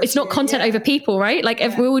it's not content over people, right? Like,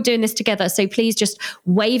 if we're all doing this together. So please just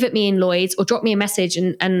wave at me in Lloyd's, or drop me a message,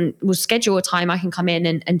 and we'll schedule a time I can come in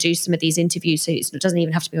and do some of these interviews. So it doesn't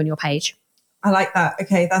even have to be on your page. I like that.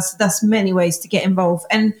 Okay, that's many ways to get involved.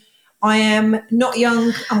 And I am not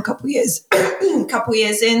young. I'm a couple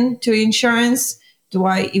years into insurance. Do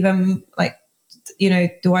I even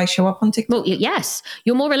do I show up on TikTok? Well, yes,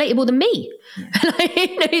 you're more relatable than me.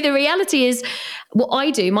 Yeah. The reality is what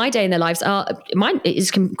I do, my day in their lives mine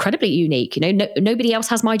is incredibly unique. Nobody else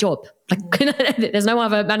has my job. There's no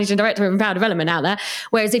other managing director of Empower Development out there.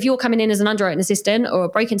 Whereas if you're coming in as an underwriting assistant or a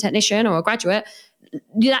broking technician or a graduate,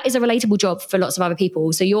 that is a relatable job for lots of other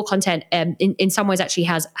people. So your content in some ways actually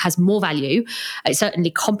has more value. It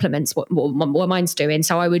certainly complements what mine's doing.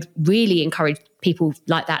 So I would really encourage people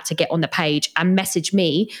like that to get on the page and message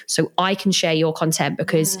me so I can share your content,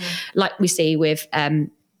 because like we see with Meg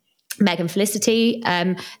and Felicity,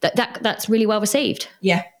 that's really well received.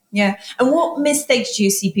 Yeah. Yeah. And what mistakes do you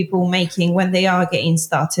see people making when they are getting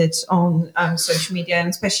started on social media, and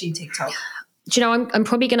especially TikTok? Do you know, I'm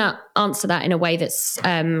probably going to answer that in a way that's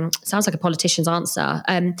sounds like a politician's answer.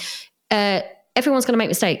 Everyone's going to make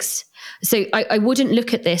mistakes. So I wouldn't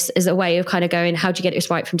look at this as a way of kind of going, how do you get this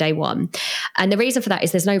right from day one? And the reason for that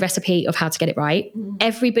is there's no recipe of how to get it right.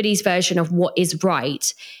 Everybody's version of what is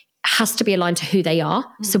right has to be aligned to who they are.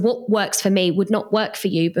 So what works for me would not work for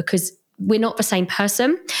you, because we're not the same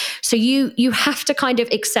person. So you have to kind of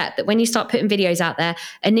accept that when you start putting videos out there,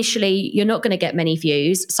 initially you're not going to get many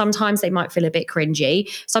views. Sometimes they might feel a bit cringy.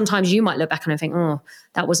 Sometimes you might look back and think, oh,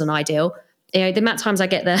 that wasn't ideal. The amount of times I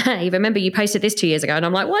get the, hey, remember you posted this 2 years ago, and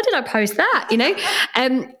I'm like, why did I post that?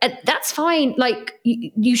 And that's fine. Like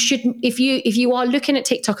you shouldn't, if you are looking at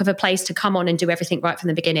TikTok of a place to come on and do everything right from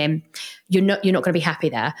the beginning, you're not going to be happy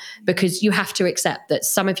there, because you have to accept that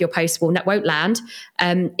some of your posts won't land.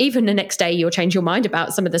 Even the next day, you'll change your mind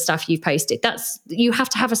about some of the stuff you've posted. You have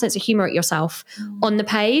to have a sense of humor at yourself on the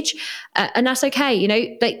page, and that's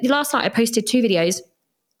okay. Like last night I posted 2 videos.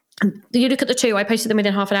 You look at the 2, I posted them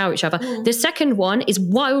within half an hour of each other. The second one is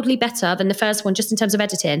wildly better than the first one, just in terms of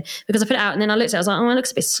editing, because I put it out and then I looked at it, I was like, oh, it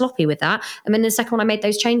looks a bit sloppy with that. And then the second one, I made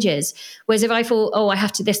those changes. Whereas if I thought, oh, I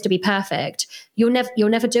have this to be perfect, you'll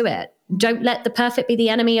never do it. Don't let the perfect be the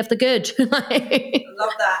enemy of the good. I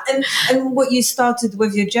love that. And what you started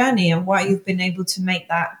with your journey and why you've been able to make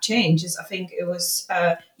that change is, I think it was,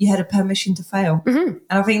 you had a permission to fail. And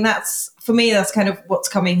I think for me, that's kind of what's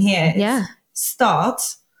coming here. Yeah.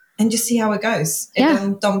 Start and just see how it goes.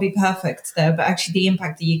 Don't be perfect there, but actually the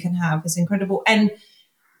impact that you can have is incredible. And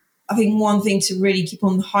I think one thing to really keep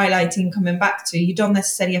on highlighting, coming back to, you don't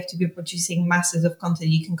necessarily have to be producing masses of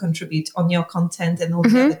content. You can contribute on your content and all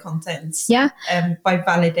the other contents by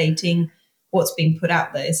validating what's being put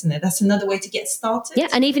out there, isn't it? That's another way to get started. Yeah,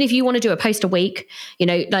 and even if you want to do a post a week,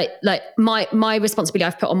 like my responsibility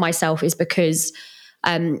I've put on myself is because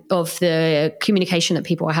of the communication that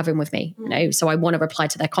people are having with me. So I want to reply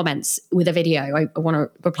to their comments with a video. I want to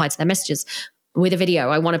reply to their messages with a video.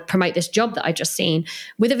 I want to promote this job that I've just seen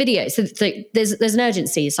with a video. So there's an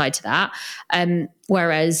urgency side to that.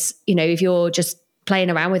 Whereas, if you're just playing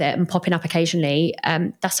around with it and popping up occasionally,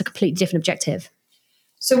 that's a completely different objective.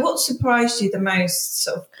 So what surprised you the most,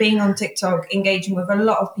 sort of being on TikTok, engaging with a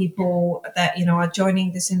lot of people that, are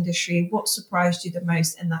joining this industry? What surprised you the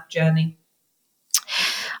most in that journey?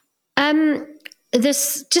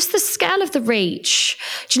 Just the scale of the reach.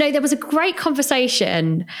 Do there was a great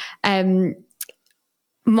conversation. Someone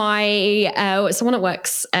that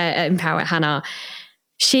works at Empower, Hannah,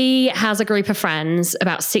 she has a group of friends,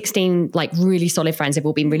 about 16, like really solid friends. They've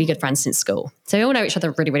all been really good friends since school. So they all know each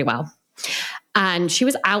other really, really well. And she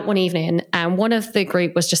was out one evening and one of the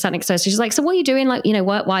group was just sat next to her. So she's like, so what are you doing? Like,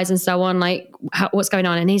 work-wise and so on, like what's going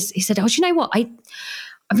on? And he said, oh, do you know what? I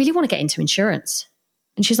really want to get into insurance.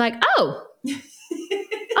 And she's like, oh,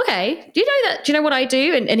 okay. Do you know that? Do you know what I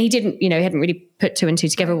do? And he didn't, he hadn't really put 2 and 2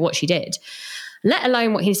 together with what she did, let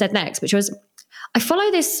alone what he said next, which was, I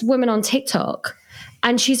follow this woman on TikTok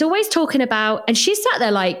and she's always talking about, and she sat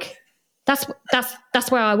there like,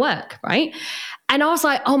 that's where I work, right? And I was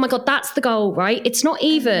like, oh my God, that's the goal, right? It's not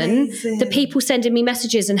even the people sending me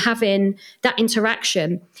messages and having that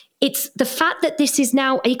interaction. It's the fact that this is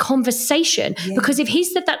now a conversation, because if he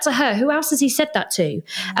said that to her, who else has he said that to?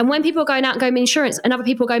 And when people are going out and going insurance and other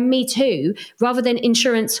people go, me too, rather than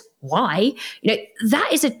insurance, why? That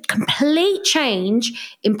is a complete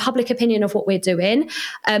change in public opinion of what we're doing.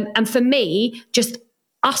 And for me, just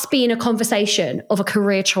us being a conversation of a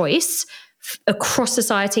career choice across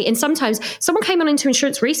society. And sometimes someone came on into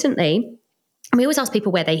insurance recently. And we always ask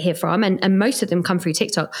people where they hear from, and most of them come through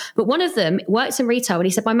TikTok. But one of them works in retail, and he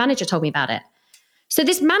said, my manager told me about it. So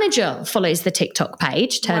this manager follows the TikTok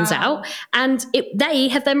page, turns out, and they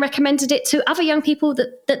have then recommended it to other young people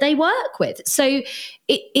that they work with. So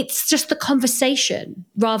it's just the conversation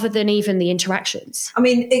rather than even the interactions. I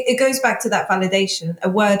mean, it goes back to that validation, a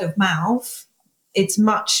word of mouth. It's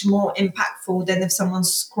much more impactful than if someone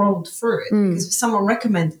scrolled through it. Because if someone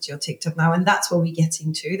recommended your TikTok now, and that's where we get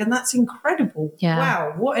into, then that's incredible. Yeah.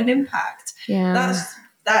 Wow, what an impact. Yeah.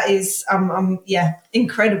 That is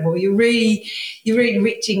incredible. You're really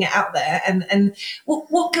reaching it out there. And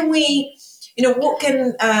what can we, what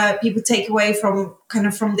can people take away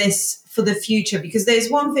from this for the future? Because there's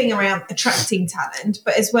one thing around attracting talent,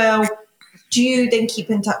 but as well, do you then keep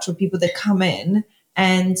in touch with people that come in,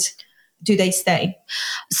 and do they stay?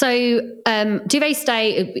 So do they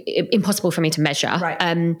stay? Impossible for me to measure,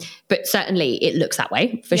 right. But certainly it looks that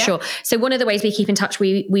way for sure. So one of the ways we keep in touch,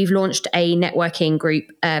 we've launched a networking group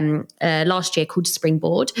last year called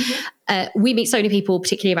Springboard. We meet so many people,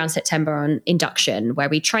 particularly around September on induction, where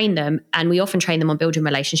we train them, and we often train them on building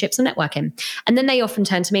relationships and networking. And then they often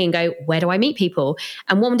turn to me and go, where do I meet people?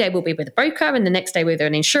 And one day we'll be with a broker, and the next day we're with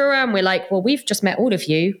an insurer, and we're like, well, we've just met all of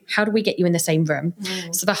you. How do we get you in the same room?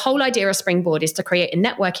 So the whole idea of Springboard is to create a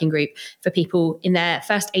networking group for people in their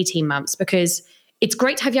first 18 months, because it's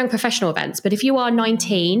great to have young professional events, but if you are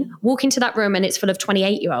 19, walk into that room and it's full of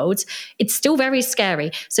 28-year-olds, it's still very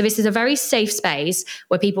scary. So this is a very safe space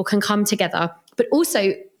where people can come together, but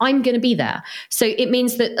also I'm going to be there. So it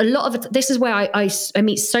means that a lot of this is where I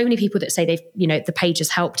meet so many people that say they've, the page has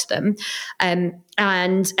helped them. And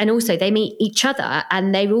also they meet each other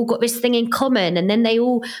and they've all got this thing in common, and then they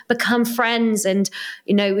all become friends. And,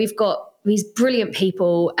 we've got these brilliant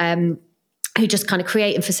people, who just kind of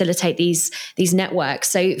create and facilitate these networks.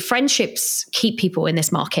 So friendships keep people in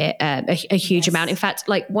this market a huge amount. In fact,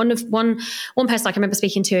 like one person I can remember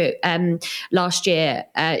speaking to last year,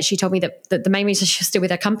 she told me that the main reason she's still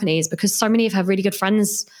with her company is because so many of her really good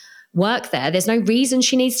friends work there. There's no reason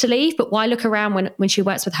she needs to leave, but why look around when she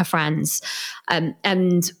works with her friends?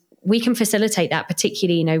 And we can facilitate that,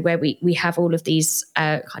 particularly, where we have all of these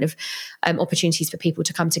opportunities for people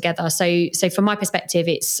to come together. So from my perspective,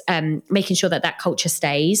 it's making sure that culture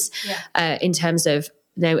stays in terms of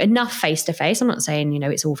enough face-to-face. I'm not saying,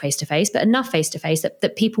 it's all face-to-face, but enough face-to-face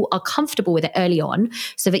that people are comfortable with it early on,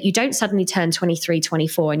 so that you don't suddenly turn 23,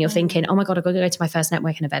 24 and you're thinking, oh my God, I've got to go to my first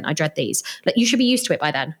networking event. I dread these. Like, you should be used to it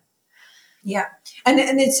by then. Yeah. And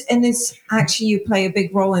it's actually, you play a big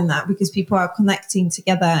role in that, because people are connecting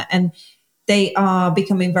together and they are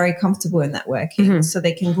becoming very comfortable in networking, so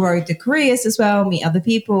they can grow their careers as well, meet other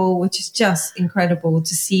people, which is just incredible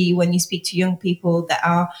to see when you speak to young people that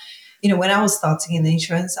are, when I was starting in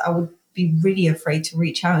insurance, I would be really afraid to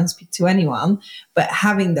reach out and speak to anyone, but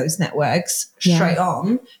having those networks straight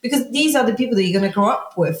on, because these are the people that you're going to grow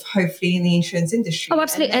up with, hopefully, in the insurance industry. Oh,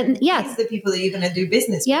 absolutely. And these are the people that you're going to do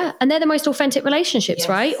business with. And they're the most authentic relationships,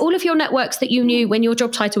 right? All of your networks that you knew when your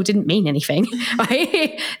job title didn't mean anything,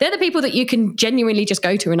 right? They're the people that you can genuinely just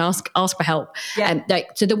go to and ask for help.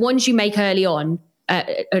 So the ones you make early on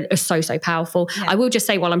are so powerful. I will just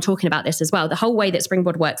say, while I'm talking about this as well, the whole way that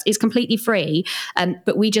Springboard works is completely free,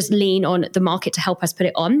 but we just lean on the market to help us put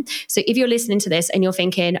it on. So if you're listening to this and you're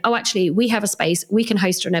thinking, oh, actually, we have a space, we can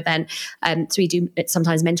host an event. So we do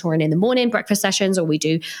sometimes mentoring in the morning, breakfast sessions, or we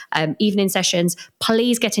do evening sessions.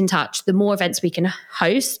 Please get in touch. The more events we can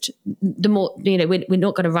host, the more, we're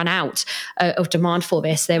not going to run out of demand for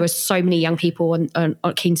this. There are so many young people on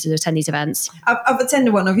keen to attend these events. I've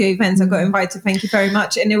attended one of your events. I got invited. Thank you very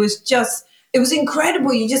much. And it was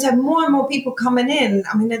incredible. You just had more and more people coming in.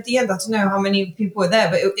 I mean, at the end, I don't know how many people were there,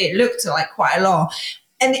 but it looked like quite a lot.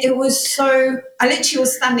 And it was so, I literally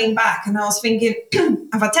was standing back and I was thinking,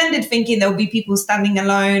 I've attended thinking there'll be people standing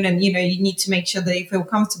alone and, you need to make sure that you feel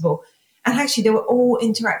comfortable. And actually, they were all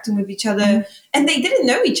interacting with each other, and they didn't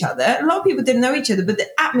know each other. A lot of people didn't know each other, but the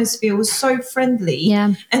atmosphere was so friendly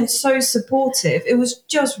and so supportive. It was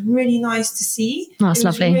just really nice to see. Oh, that's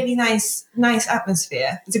lovely. Really nice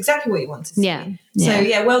atmosphere. It's exactly what you want to see.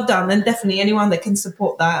 So, well done. And definitely anyone that can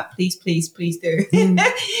support that, please do.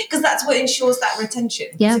 Because that's what ensures that retention.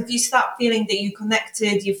 Because if you start feeling that you're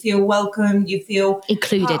connected, you feel welcome, you feel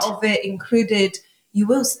included, part of it, included, you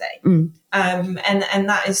will stay. And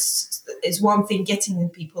that is one thing, getting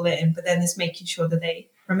people in, but then it's making sure that they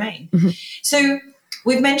remain. So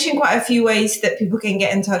We've mentioned quite a few ways that people can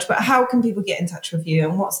get in touch, but how can people get in touch with you,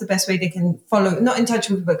 and what's the best way they can follow, not in touch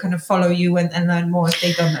with you, but kind of follow you and learn more if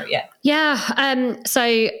they don't know yet? Yeah.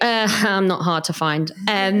 So I'm not hard to find.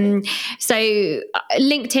 So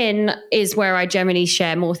LinkedIn is where I generally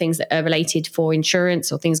share more things that are related for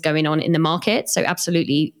insurance or things going on in the market. So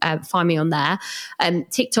absolutely find me on there.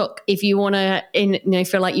 TikTok, if you want to,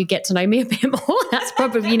 feel like you get to know me a bit more, that's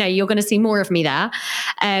probably, you're going to see more of me there.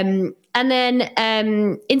 And then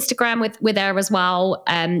Instagram with there as well.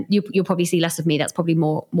 You'll probably see less of me. That's probably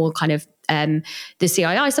more kind of the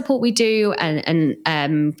CII support we do and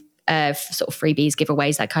sort of freebies,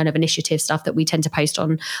 giveaways, that kind of initiative stuff that we tend to post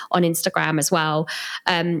on Instagram as well.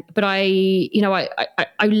 But I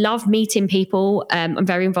love meeting people. I'm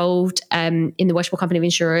very involved in the Worshipful Company of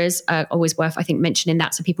Insurers. Always worth, I think, mentioning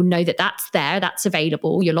that so people know that that's there, that's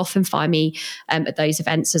available. You'll often find me at those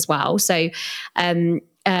events as well. So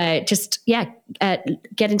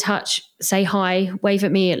get in touch, say hi, wave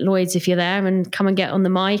at me at Lloyd's if you're there, and come and get on the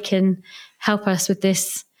mic and help us with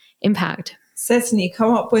this impact. Certainly,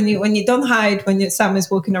 come up when you don't hide when Sam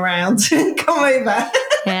is walking around. Come over.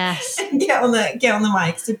 Yes. get on the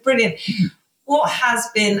mic. So brilliant. What has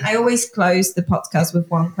been? I always close the podcast with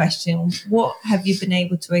one question. What have you been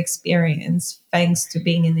able to experience thanks to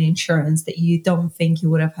being in the insurance that you don't think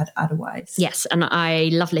you would have had otherwise? Yes, and I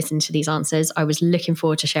love listening to these answers. I was looking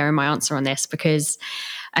forward to sharing my answer on this because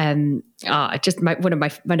one of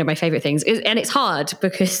my favorite things is, and it's hard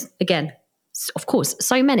because again, of course,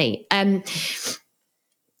 so many.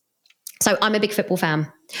 So I'm a big football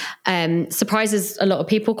fan. Surprises a lot of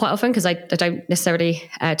people quite often because I don't necessarily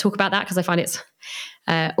talk about that because I find it's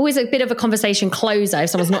always a bit of a conversation closer if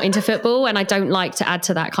someone's not into football, and I don't like to add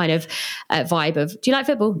to that kind of vibe of, do you like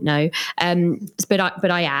football? No.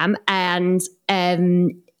 But I am. And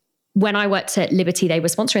when I worked at Liberty, they were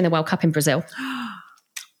sponsoring the World Cup in Brazil.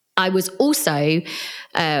 I was also,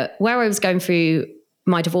 where I was going through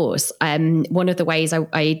my divorce, one of the ways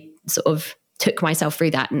I sort of took myself through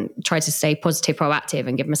that and tried to stay positive, proactive,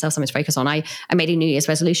 and give myself something to focus on. I made a New Year's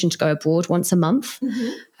resolution to go abroad once a month,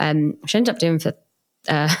 which I ended up doing for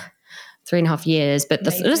 3.5 years, but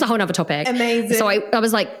that's a whole other topic. Amazing. So I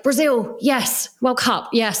was like, Brazil, yes. World Cup,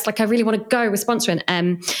 yes. Like I really want to go with sponsoring.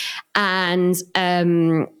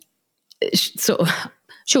 Sort of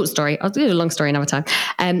short story, I'll do a long story another time.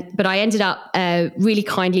 But I ended up really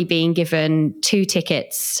kindly being given 2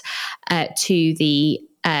 tickets to the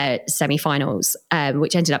semi-finals,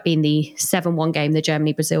 which ended up being the 7-1 game, the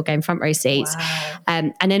Germany-Brazil game, front row seats.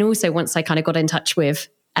 Wow. And then also once I kind of got in touch with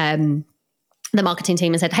the marketing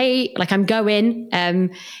team and said, hey, like I'm going,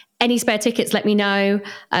 any spare tickets, let me know.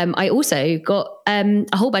 I also got a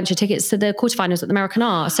whole bunch of tickets to the quarterfinals at the American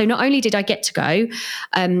Art. So not only did I get to go,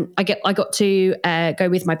 I got to go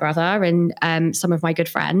with my brother and some of my good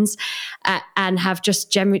friends and have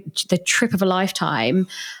just the trip of a lifetime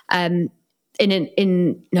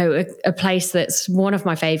in a place that's one of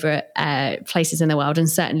my favorite places in the world, and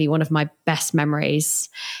certainly one of my best memories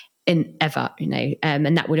in ever,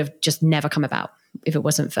 and that would have just never come about if it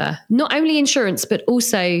wasn't for not only insurance, but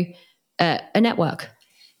also a network,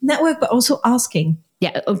 but also asking.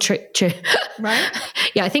 Yeah. Oh, true. Right.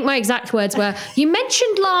 Yeah. I think my exact words were, you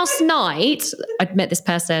mentioned last night, I'd met this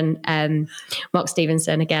person, Mark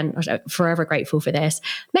Stevenson, again, I'm forever grateful for this.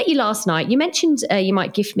 Met you last night. You mentioned you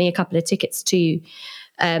might gift me a couple of tickets to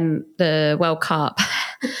the World Cup.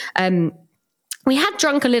 We had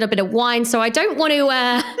drunk a little bit of wine, so I don't want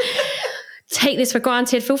to take this for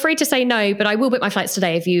granted. Feel free to say no, but I will book my flights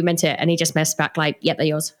today if you meant it. And he just messaged back like, yep, they're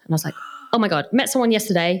yours. And I was like, oh my God, met someone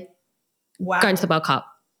yesterday. Wow. Going to the World Cup.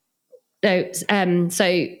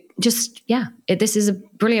 So just, this is a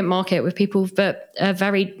brilliant market with people that are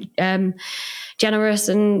very generous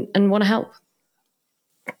and want to help.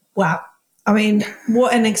 Wow. I mean,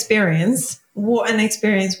 what an experience. What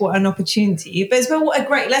an opportunity. But as well, what a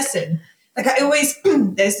great lesson. Like I always,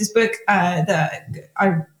 there's this book that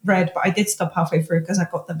I read, but I did stop halfway through because I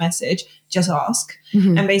got the message, Just Ask.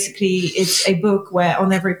 Mm-hmm. And basically it's a book where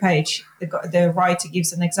on every page, the writer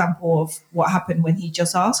gives an example of what happened when he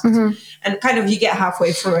just asked. Mm-hmm. And kind of you get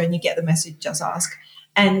halfway through and you get the message, Just Ask.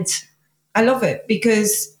 And I love it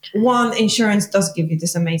because one, insurance does give you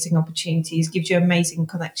this amazing opportunities, gives you amazing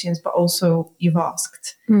connections, but also you've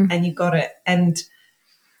asked and you got it. And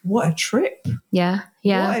what a trip. Yeah.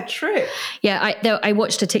 What a trip. Yeah. I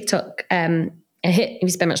watched a TikTok. If you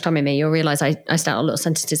spend much time with me, you'll realize I start a lot of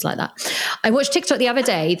sentences like that. I watched TikTok the other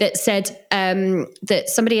day that said that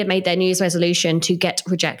somebody had made their New Year's resolution to get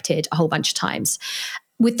rejected a whole bunch of times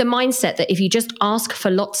with the mindset that if you just ask for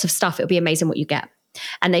lots of stuff, it'll be amazing what you get.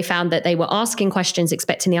 And they found that they were asking questions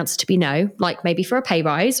expecting the answer to be no, like maybe for a pay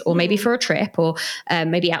rise or maybe for a trip or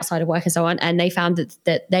maybe outside of work and so on. And they found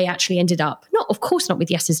that they actually ended up, of course not with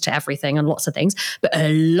yeses to everything and lots of things, but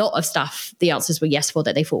a lot of stuff, the answers were yes for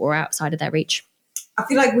that they thought were outside of their reach. I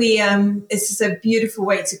feel like this is a beautiful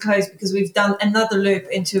way to close because we've done another loop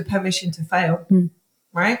into permission to fail,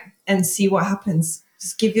 right? And see what happens.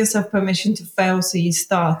 Just give yourself permission to fail so you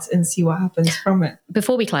start and see what happens from it.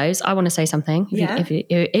 Before we close, I want to say something, if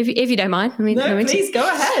you don't mind. Please go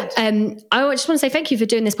ahead. I just want to say thank you for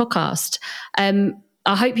doing this podcast.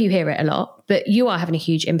 I hope you hear it a lot, but you are having a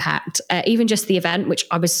huge impact. Even just the event, which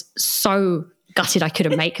I was so gutted I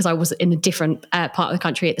couldn't make because I was in a different part of the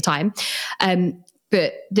country at the time.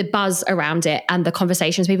 But the buzz around it and the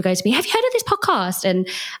conversations people go to me, have you heard of this podcast?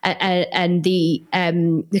 And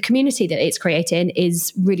the community that it's creating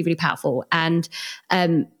is really, really powerful. And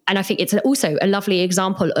I think it's also a lovely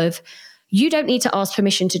example of you don't need to ask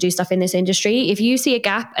permission to do stuff in this industry. If you see a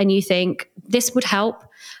gap and you think this would help,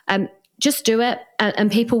 just do it and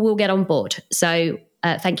people will get on board. So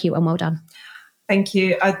thank you and well done. Thank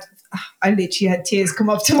you. I literally had tears come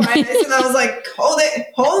up to my eyes and I was like, hold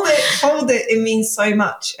it. It means so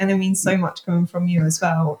much. And it means so much coming from you as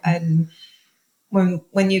well. And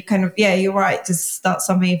when you kind of, you're right, just start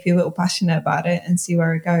something if you're a little passionate about it and see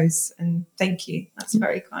where it goes. And thank you. That's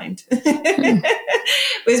very kind.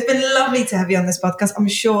 But it's been lovely to have you on this podcast. I'm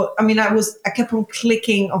sure, I kept on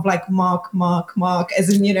clicking of like mark,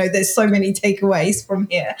 as in, there's so many takeaways from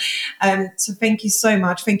here. So thank you so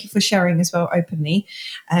much. Thank you for sharing as well openly.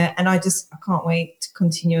 And I can't wait to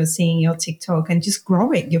continue seeing your TikTok and just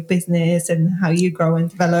growing your business and how you grow and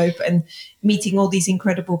develop and meeting all these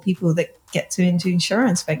incredible people that get into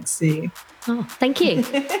insurance thanks to you. Oh, thank you.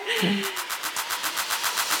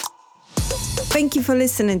 Thank you for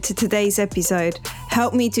listening to today's episode.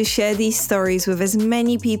 Help me to share these stories with as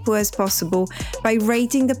many people as possible by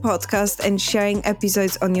rating the podcast and sharing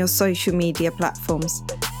episodes on your social media platforms.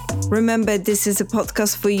 Remember, this is a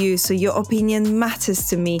podcast for you, so your opinion matters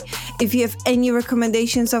to me. If you have any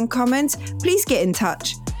recommendations or comments, please get in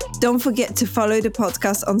touch. Don't forget to follow the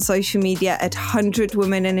podcast on social media at 100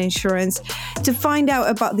 Women in Insurance to find out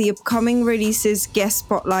about the upcoming releases, guest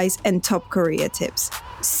spotlights, and top career tips.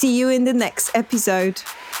 See you in the next episode.